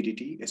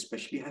MQTT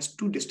especially has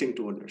two distinct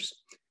owners.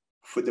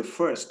 For the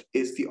first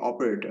is the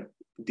operator,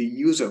 the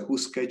user who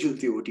schedules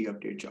the OT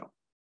update job.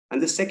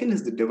 And the second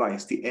is the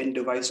device, the end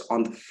device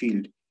on the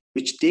field,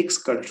 which takes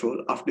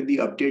control after the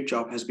update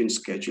job has been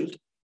scheduled.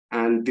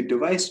 And the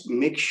device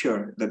makes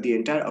sure that the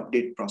entire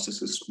update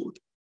process is smooth.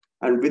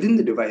 And within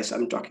the device,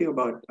 I'm talking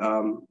about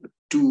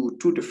two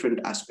different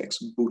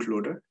aspects: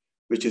 bootloader,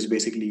 which is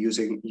basically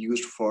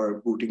used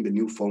for booting the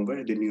new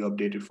firmware, the new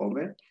updated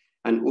firmware,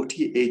 and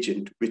OTA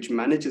agent, which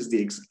manages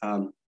the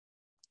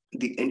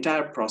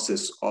entire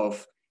process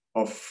of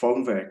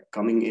firmware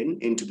coming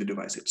into the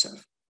device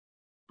itself.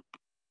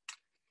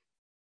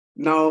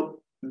 Now,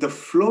 the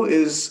flow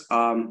is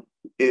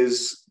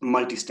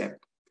multi-step.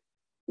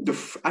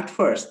 At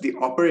first, the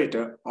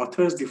operator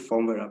authors the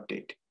firmware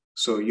update.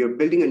 So you're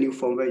building a new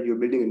firmware, you're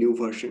building a new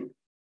version.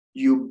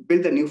 You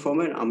build a new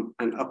firmware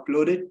and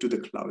upload it to the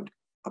cloud,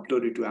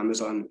 upload it to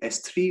Amazon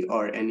S3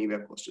 or any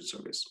web hosted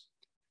service.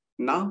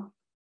 Now,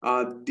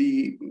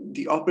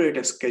 the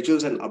operator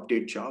schedules an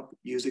update job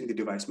using the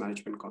device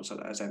management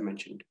console, as I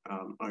mentioned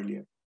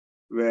earlier,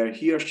 where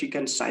he or she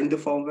can sign the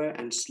firmware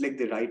and select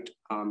the right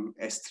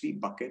S3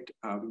 bucket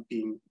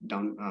being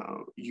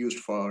used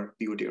for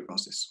the OTA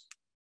process.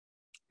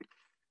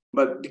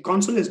 But the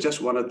console is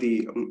just one of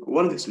the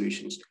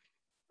solutions.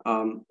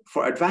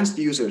 For advanced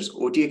users,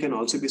 OTA can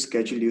also be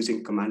scheduled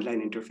using command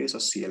line interface or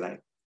CLI.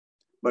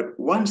 But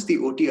once the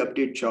OT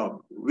update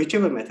job,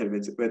 whichever method,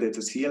 whether it's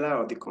a CLI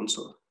or the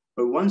console,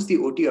 but once the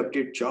OT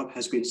update job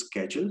has been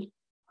scheduled,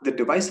 the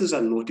devices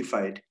are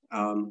notified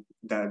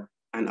that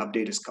an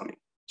update is coming.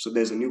 So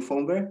there's a new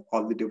firmware.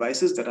 All the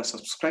devices that are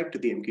subscribed to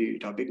the MQTT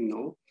topic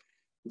know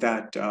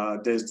that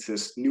there's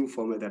this new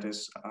firmware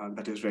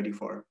that is ready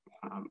for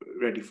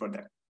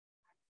them.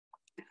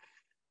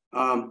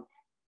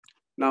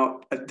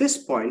 Now, at this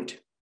point,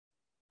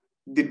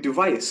 the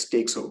device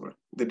takes over.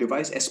 The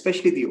device,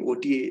 especially the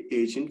OTA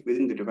agent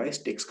within the device,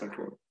 takes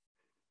control.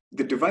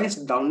 The device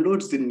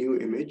downloads the new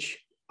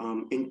image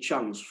in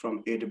chunks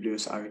from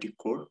AWS IoT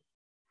Core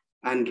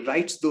and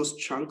writes those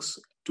chunks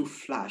to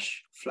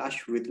flash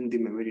within the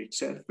memory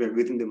itself,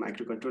 within the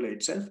microcontroller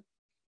itself,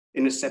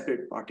 in a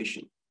separate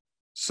partition.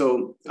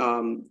 So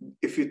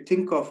if you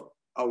think of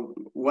a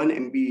 1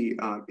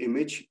 MB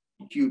image,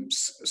 you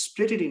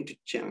split it into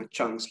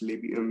chunks,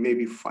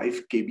 maybe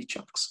 5 KB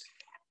chunks,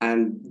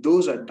 and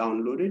those are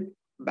downloaded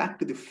back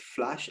to the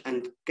flash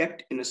and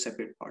kept in a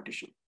separate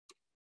partition.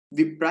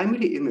 The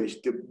primary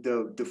image,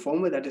 the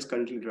firmware that is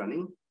currently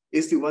running,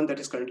 is the one that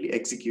is currently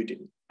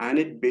executing, and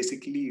it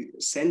basically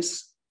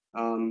sends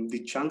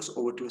the chunks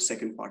over to a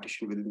second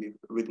partition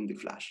within the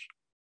flash.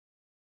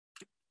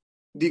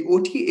 The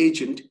OT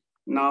agent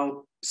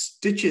now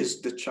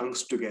stitches the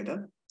chunks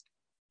together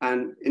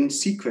and in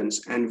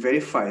sequence and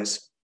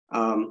verifies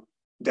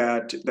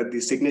that the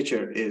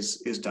signature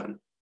is done.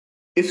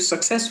 If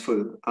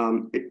successful,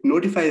 it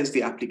notifies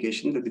the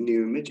application that the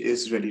new image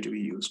is ready to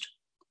be used.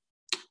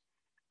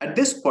 At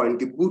this point,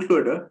 the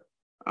bootloader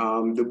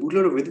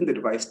within the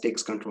device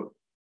takes control.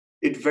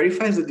 It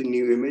verifies that the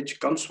new image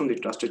comes from the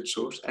trusted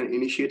source and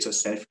initiates a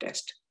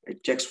self-test.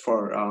 It checks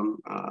for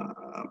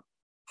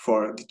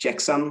the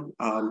checksum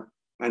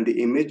and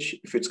the image,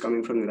 if it's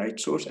coming from the right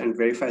source, and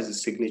verifies the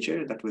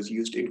signature that was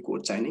used in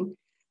code signing.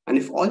 And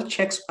if all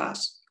checks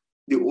pass,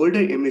 the older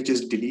image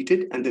is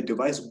deleted and the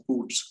device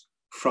boots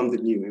from the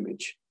new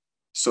image.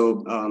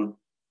 So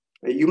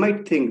you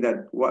might think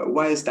that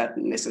why is that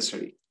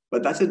necessary?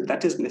 But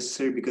that is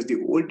necessary because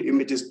the old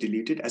image is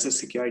deleted as a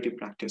security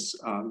practice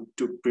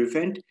to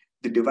prevent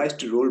the device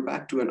to roll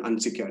back to an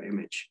unsecured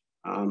image.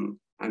 And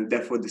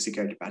therefore the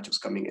security patch was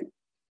coming in.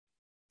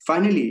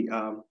 Finally,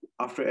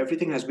 after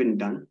everything has been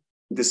done,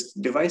 this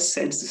device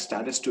sends the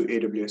status to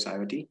AWS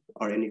IoT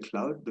or any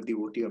cloud that the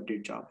OT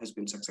update job has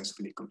been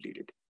successfully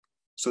completed.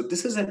 So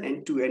this is an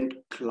end-to-end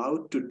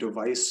cloud to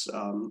device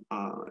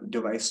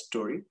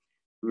story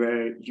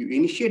where you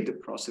initiate the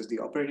process, the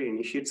operator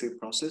initiates the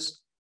process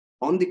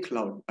on the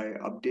cloud by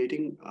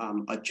updating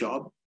a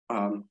job.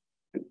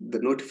 The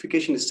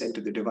notification is sent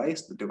to the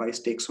device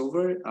takes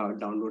over,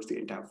 downloads the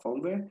entire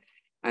firmware,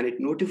 and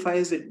it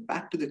notifies it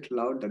back to the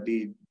cloud that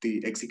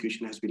the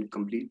execution has been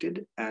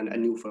completed and a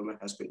new firmware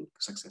has been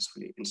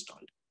successfully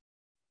installed.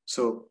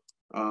 So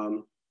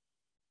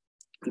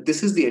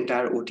this is the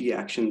entire OT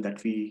action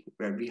that we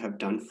have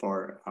done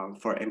for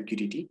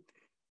MQTT,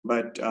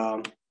 but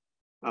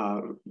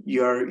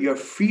you're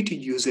free to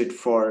use it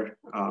for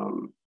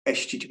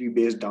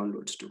HTTP-based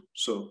downloads too.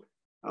 So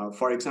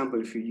for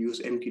example, if you use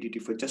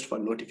MQTT just for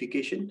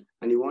notification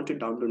and you want to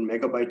download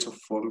megabytes of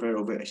firmware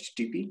over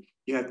HTTP,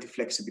 you have the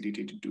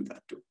flexibility to do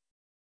that too.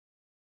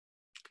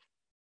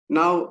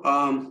 Now,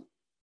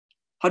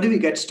 how do we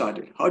get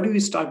started? How do we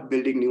start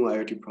building new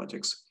IoT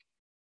projects?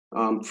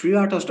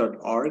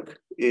 FreeRTOS.org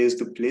is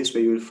the place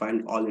where you will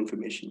find all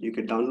information. You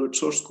can download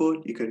source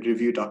code, you can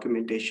review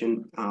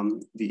documentation,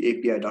 the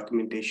API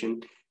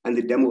documentation, and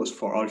the demos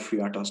for all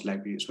FreeRTOS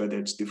libraries, whether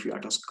it's the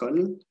FreeRTOS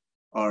kernel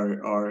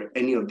or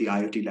any of the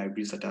IoT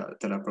libraries that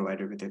are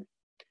provided with it.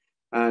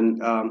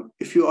 And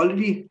if you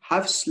already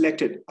have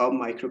selected a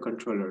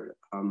microcontroller,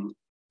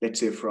 let's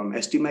say from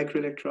ST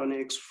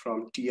Microelectronics,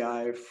 from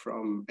TI,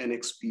 from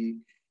NXP,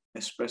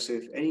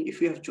 Espressif,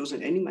 if you have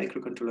chosen any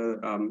microcontroller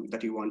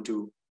that you want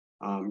to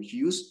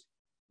use,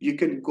 you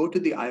can go to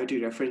the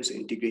IoT reference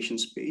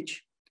integrations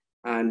page,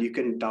 and you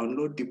can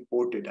download the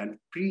ported and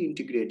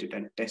pre-integrated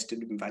and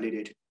tested and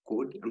validated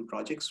code and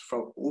projects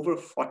from over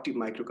 40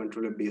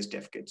 microcontroller-based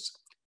dev kits.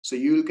 So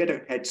you will get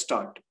a head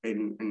start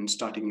in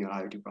starting your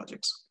IoT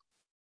projects.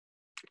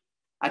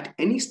 At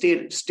any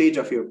stage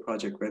of your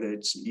project, whether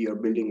it's you're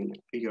building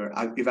your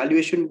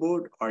evaluation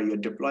board or you're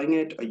deploying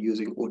it or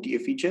using OTA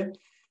feature,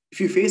 if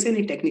you face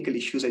any technical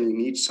issues and you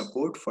need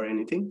support for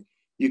anything,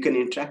 you can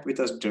interact with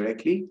us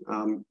directly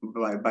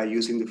by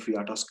using the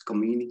FreeRTOS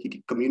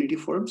community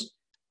forums.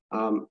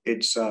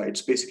 It's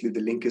basically,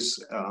 the link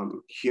is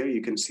here.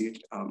 You can see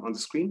it on the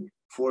screen,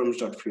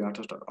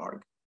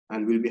 forums.freertos.org,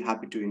 and we'll be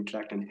happy to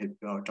interact and help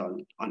you out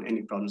on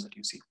any problems that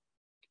you see.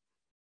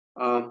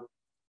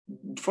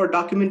 For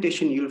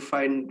documentation, you'll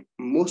find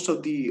most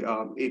of the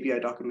API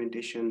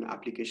documentation,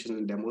 applications,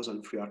 and demos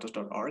on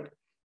freertos.org.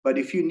 But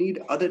if you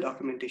need other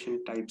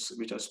documentation types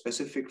which are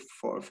specific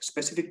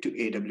to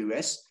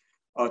AWS,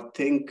 or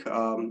think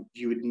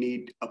you would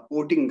need a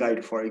porting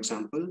guide, for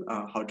example,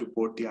 how to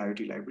port the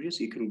IoT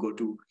libraries, you can go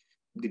to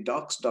the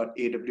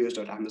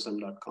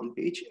docs.aws.amazon.com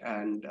page,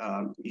 and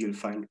you'll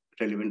find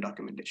relevant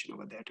documentation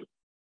over there too.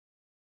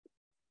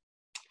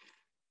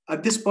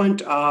 At this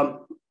point,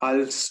 I'll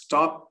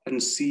stop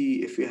and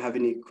see if you have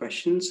any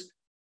questions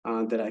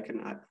that I can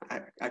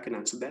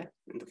answer there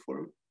in the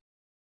forum.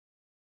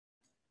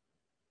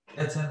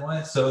 Yeah,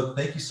 Tanmoy, so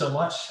thank you so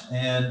much.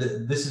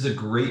 And this is a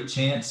great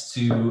chance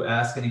to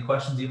ask any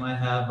questions you might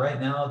have. Right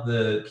now,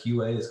 the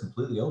QA is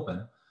completely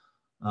open.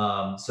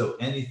 So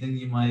anything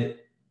you might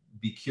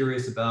be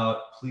curious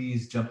about,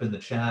 please jump in the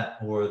chat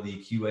or the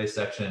QA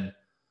section.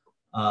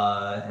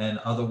 And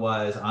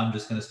otherwise, I'm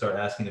just going to start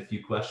asking a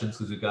few questions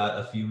because we've got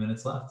a few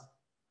minutes left.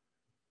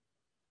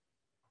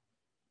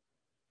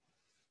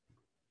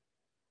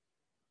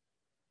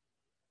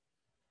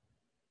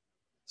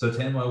 So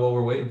Tanmoy, while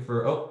we're waiting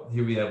for, oh,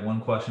 here we have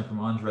one question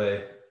from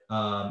Andre.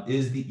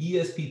 Is the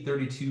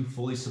ESP32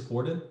 fully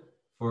supported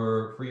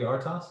for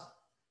FreeRTOS?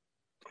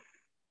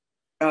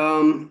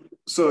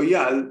 So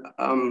yeah,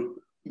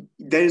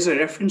 there is a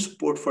reference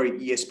port for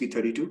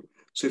ESP32.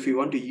 So if you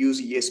want to use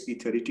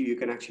ESP32, you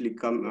can actually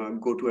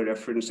go to a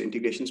reference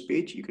integrations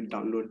page. You can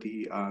download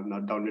the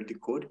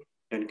code,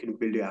 and you can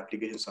build your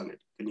applications on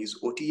it. You can use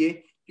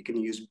OTA, you can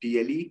use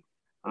BLE,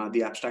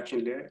 the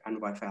abstraction layer, and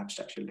Wi-Fi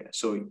abstraction layer.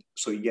 So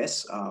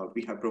yes,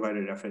 we have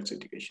provided reference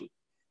integration.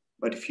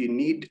 But if you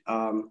need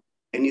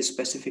any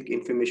specific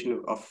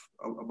information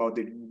about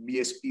the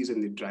BSPs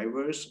and the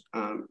drivers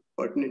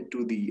pertinent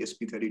to the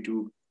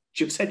ESP32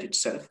 chipset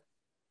itself,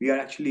 we are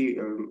actually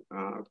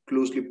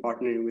closely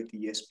partnering with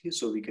ESP,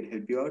 so we can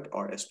help you out,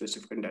 or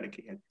Espressif can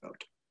directly help you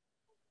out.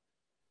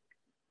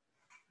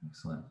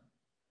 Excellent.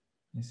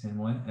 Thanks,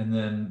 Tanmoy. And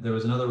then there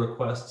was another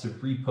request to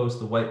repost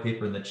the white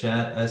paper in the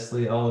chat.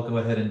 Esley, I'll go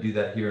ahead and do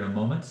that here in a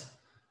moment.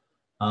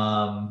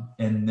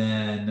 And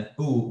then,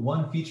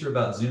 one feature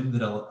about Zoom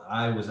that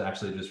I was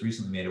actually just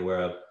recently made aware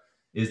of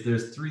is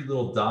there's 3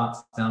 little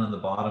dots down in the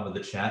bottom of the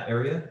chat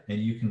area, and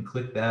you can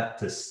click that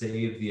to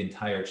save the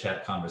entire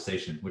chat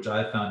conversation, which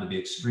I found to be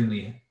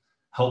extremely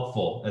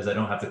helpful, as I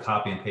don't have to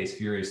copy and paste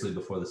furiously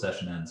before the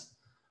session ends.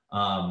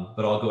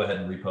 But I'll go ahead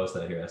and repost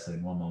that here, Esley,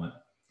 in one moment.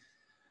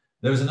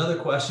 There's another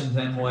question,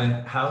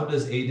 Tanmoy. How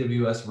does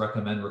AWS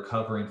recommend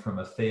recovering from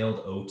a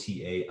failed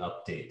OTA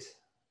update?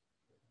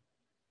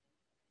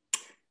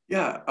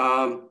 Yeah,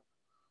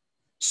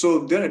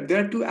 so there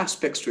are 2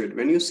 aspects to it.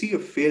 When you see a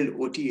failed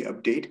OTA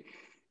update,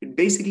 it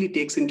basically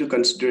takes into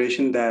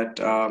consideration that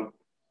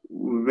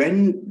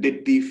when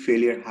did the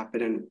failure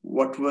happen and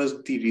what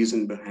was the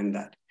reason behind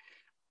that.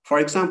 For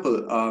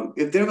example,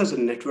 if there was a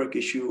network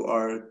issue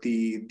or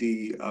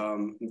the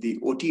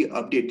OTA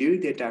update during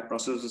the entire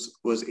process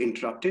was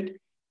interrupted,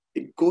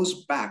 it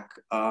goes back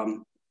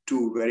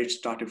to where it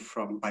started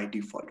from by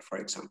default, for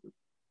example.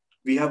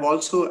 We have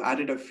also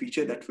added a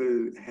feature that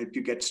will help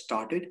you get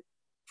started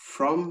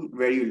from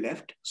where you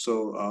left.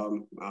 So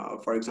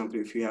for example,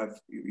 if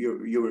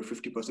you were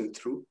 50%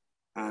 through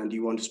and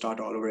you want to start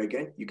all over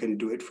again, you can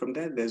do it from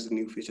there. There's a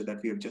new feature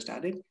that we have just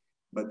added,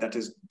 but that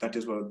is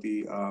one of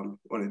the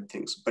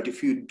things. But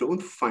if you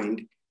don't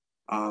find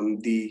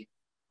the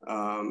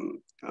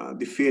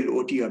failed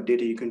OT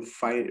update, you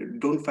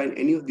don't find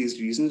any of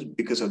these reasons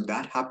because of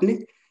that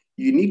happening,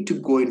 you need to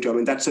go into, I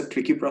mean, that's a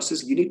tricky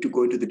process. You need to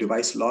go into the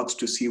device logs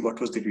to see what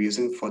was the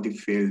reason for the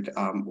failed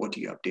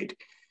OT update.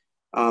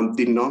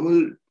 The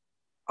normal,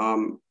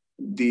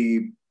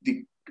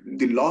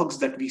 the logs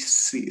that we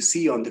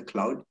see on the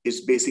cloud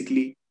is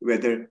basically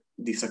whether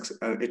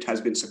it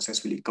has been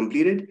successfully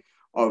completed,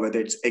 or whether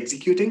it's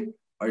executing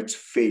or it's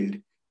failed.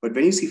 But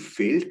when you see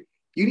failed,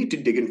 you need to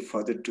dig in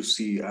further to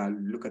see,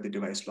 look at the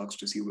device logs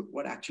to see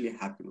what actually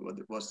happened.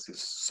 Was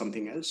this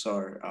something else,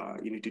 or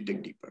you need to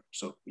dig deeper?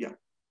 So yeah.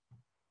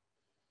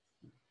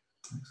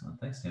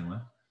 Excellent, thanks,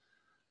 Tanmoy.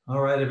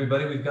 All right,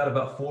 everybody, we've got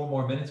about 4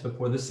 more minutes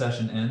before this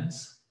session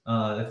ends.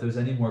 If there's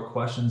any more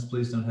questions,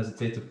 please don't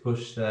hesitate to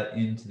push that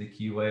into the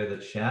QA or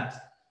the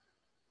chat.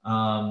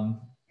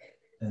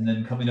 And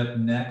then coming up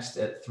next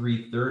at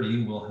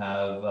 3:30, we'll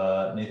have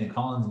Nathan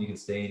Collins, and you can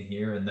stay in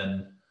here, and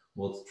then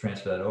we'll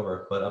transfer that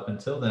over. But up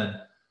until then,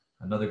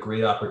 another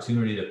great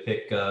opportunity to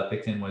pick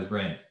Tanmoy's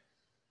brain.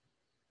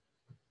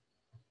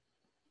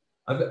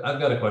 I've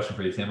got a question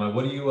for you, Tanmoy.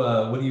 What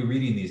are you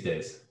reading these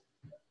days?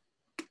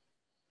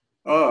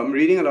 Oh, I'm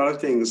reading a lot of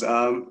things,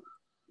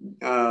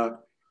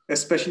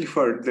 especially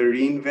for the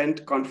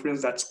reInvent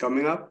conference that's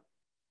coming up.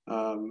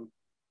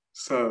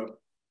 So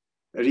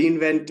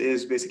reInvent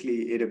is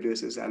basically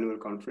AWS's annual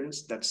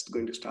conference that's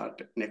going to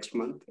start next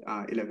month,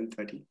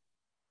 11/30,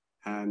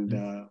 and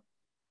the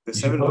You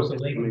should 7th post a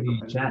of link in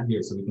the chat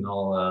here so we can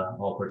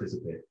all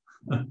participate.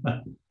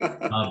 But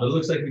it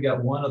looks like we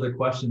got one other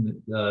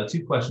question,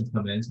 2 questions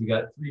come in. So we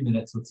got 3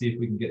 minutes. Let's see if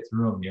we can get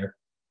through them here.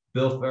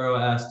 Bill Farrow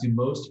asked, do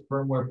most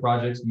firmware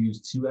projects use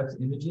 2x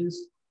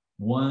images,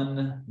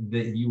 one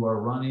that you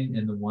are running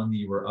and the one that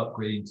you are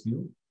upgrading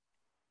to?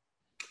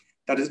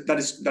 That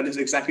is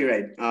exactly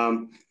right.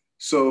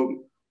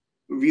 So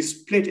we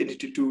split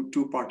it into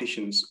two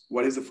partitions.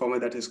 One is the firmware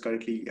that is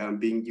currently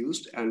being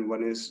used, and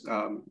one is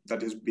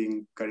that is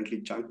being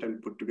currently chunked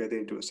and put together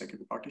into a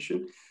second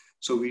partition.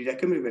 So we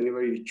recommend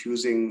whenever you're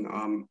choosing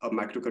a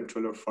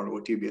microcontroller for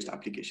OT-based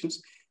applications,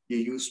 you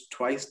use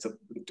twice the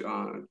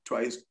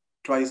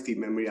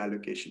memory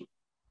allocation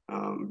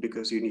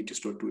because you need to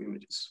store 2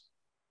 images.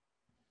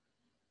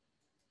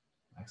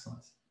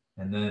 Excellent.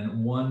 And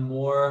then one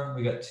more,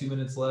 we got 2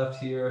 minutes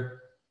left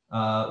here.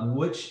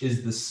 Which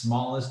is the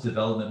smallest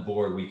development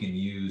board we can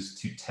use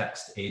to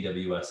text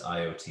AWS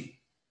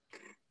IoT?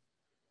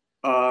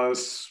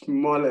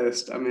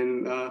 Smallest, I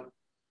mean,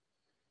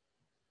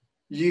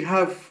 you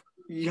have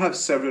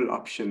several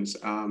options.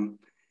 One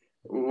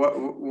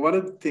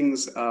of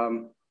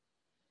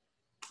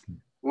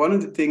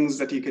the things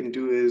that you can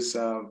do is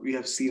we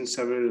have seen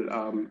several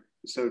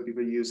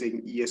people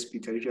using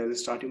ESP32 as a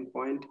starting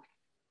point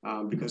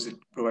because it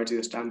provides you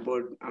a stamp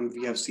board, and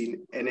we have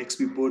seen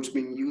NXP boards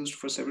being used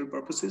for several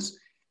purposes.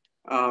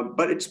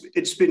 But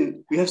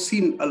we have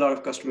seen a lot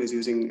of customers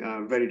using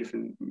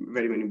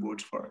very many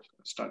boards for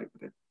starting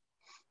with it.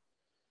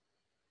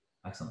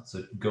 Excellent.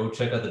 So go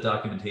check out the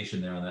documentation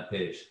there on that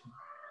page.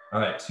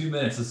 All right, 2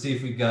 minutes. Let's see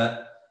if we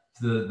got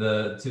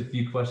the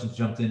few questions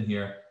jumped in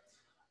here.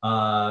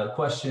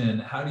 Question: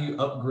 how do you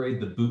upgrade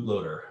the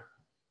bootloader?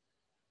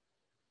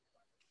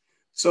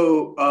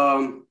 So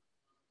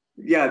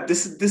yeah,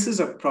 this is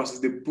a process.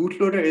 The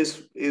bootloader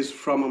is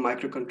from a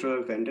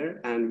microcontroller vendor,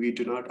 and we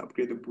do not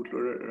upgrade the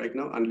bootloader right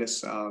now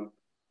unless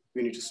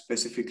we need to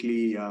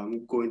specifically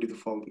go into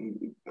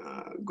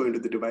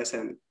the device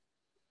and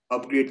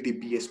upgrade the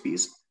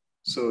BSPs.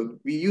 So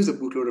we use a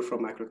bootloader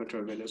from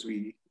microcontroller vendors.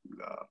 We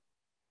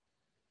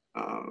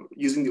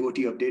using the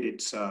OT update,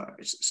 it's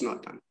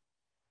not done.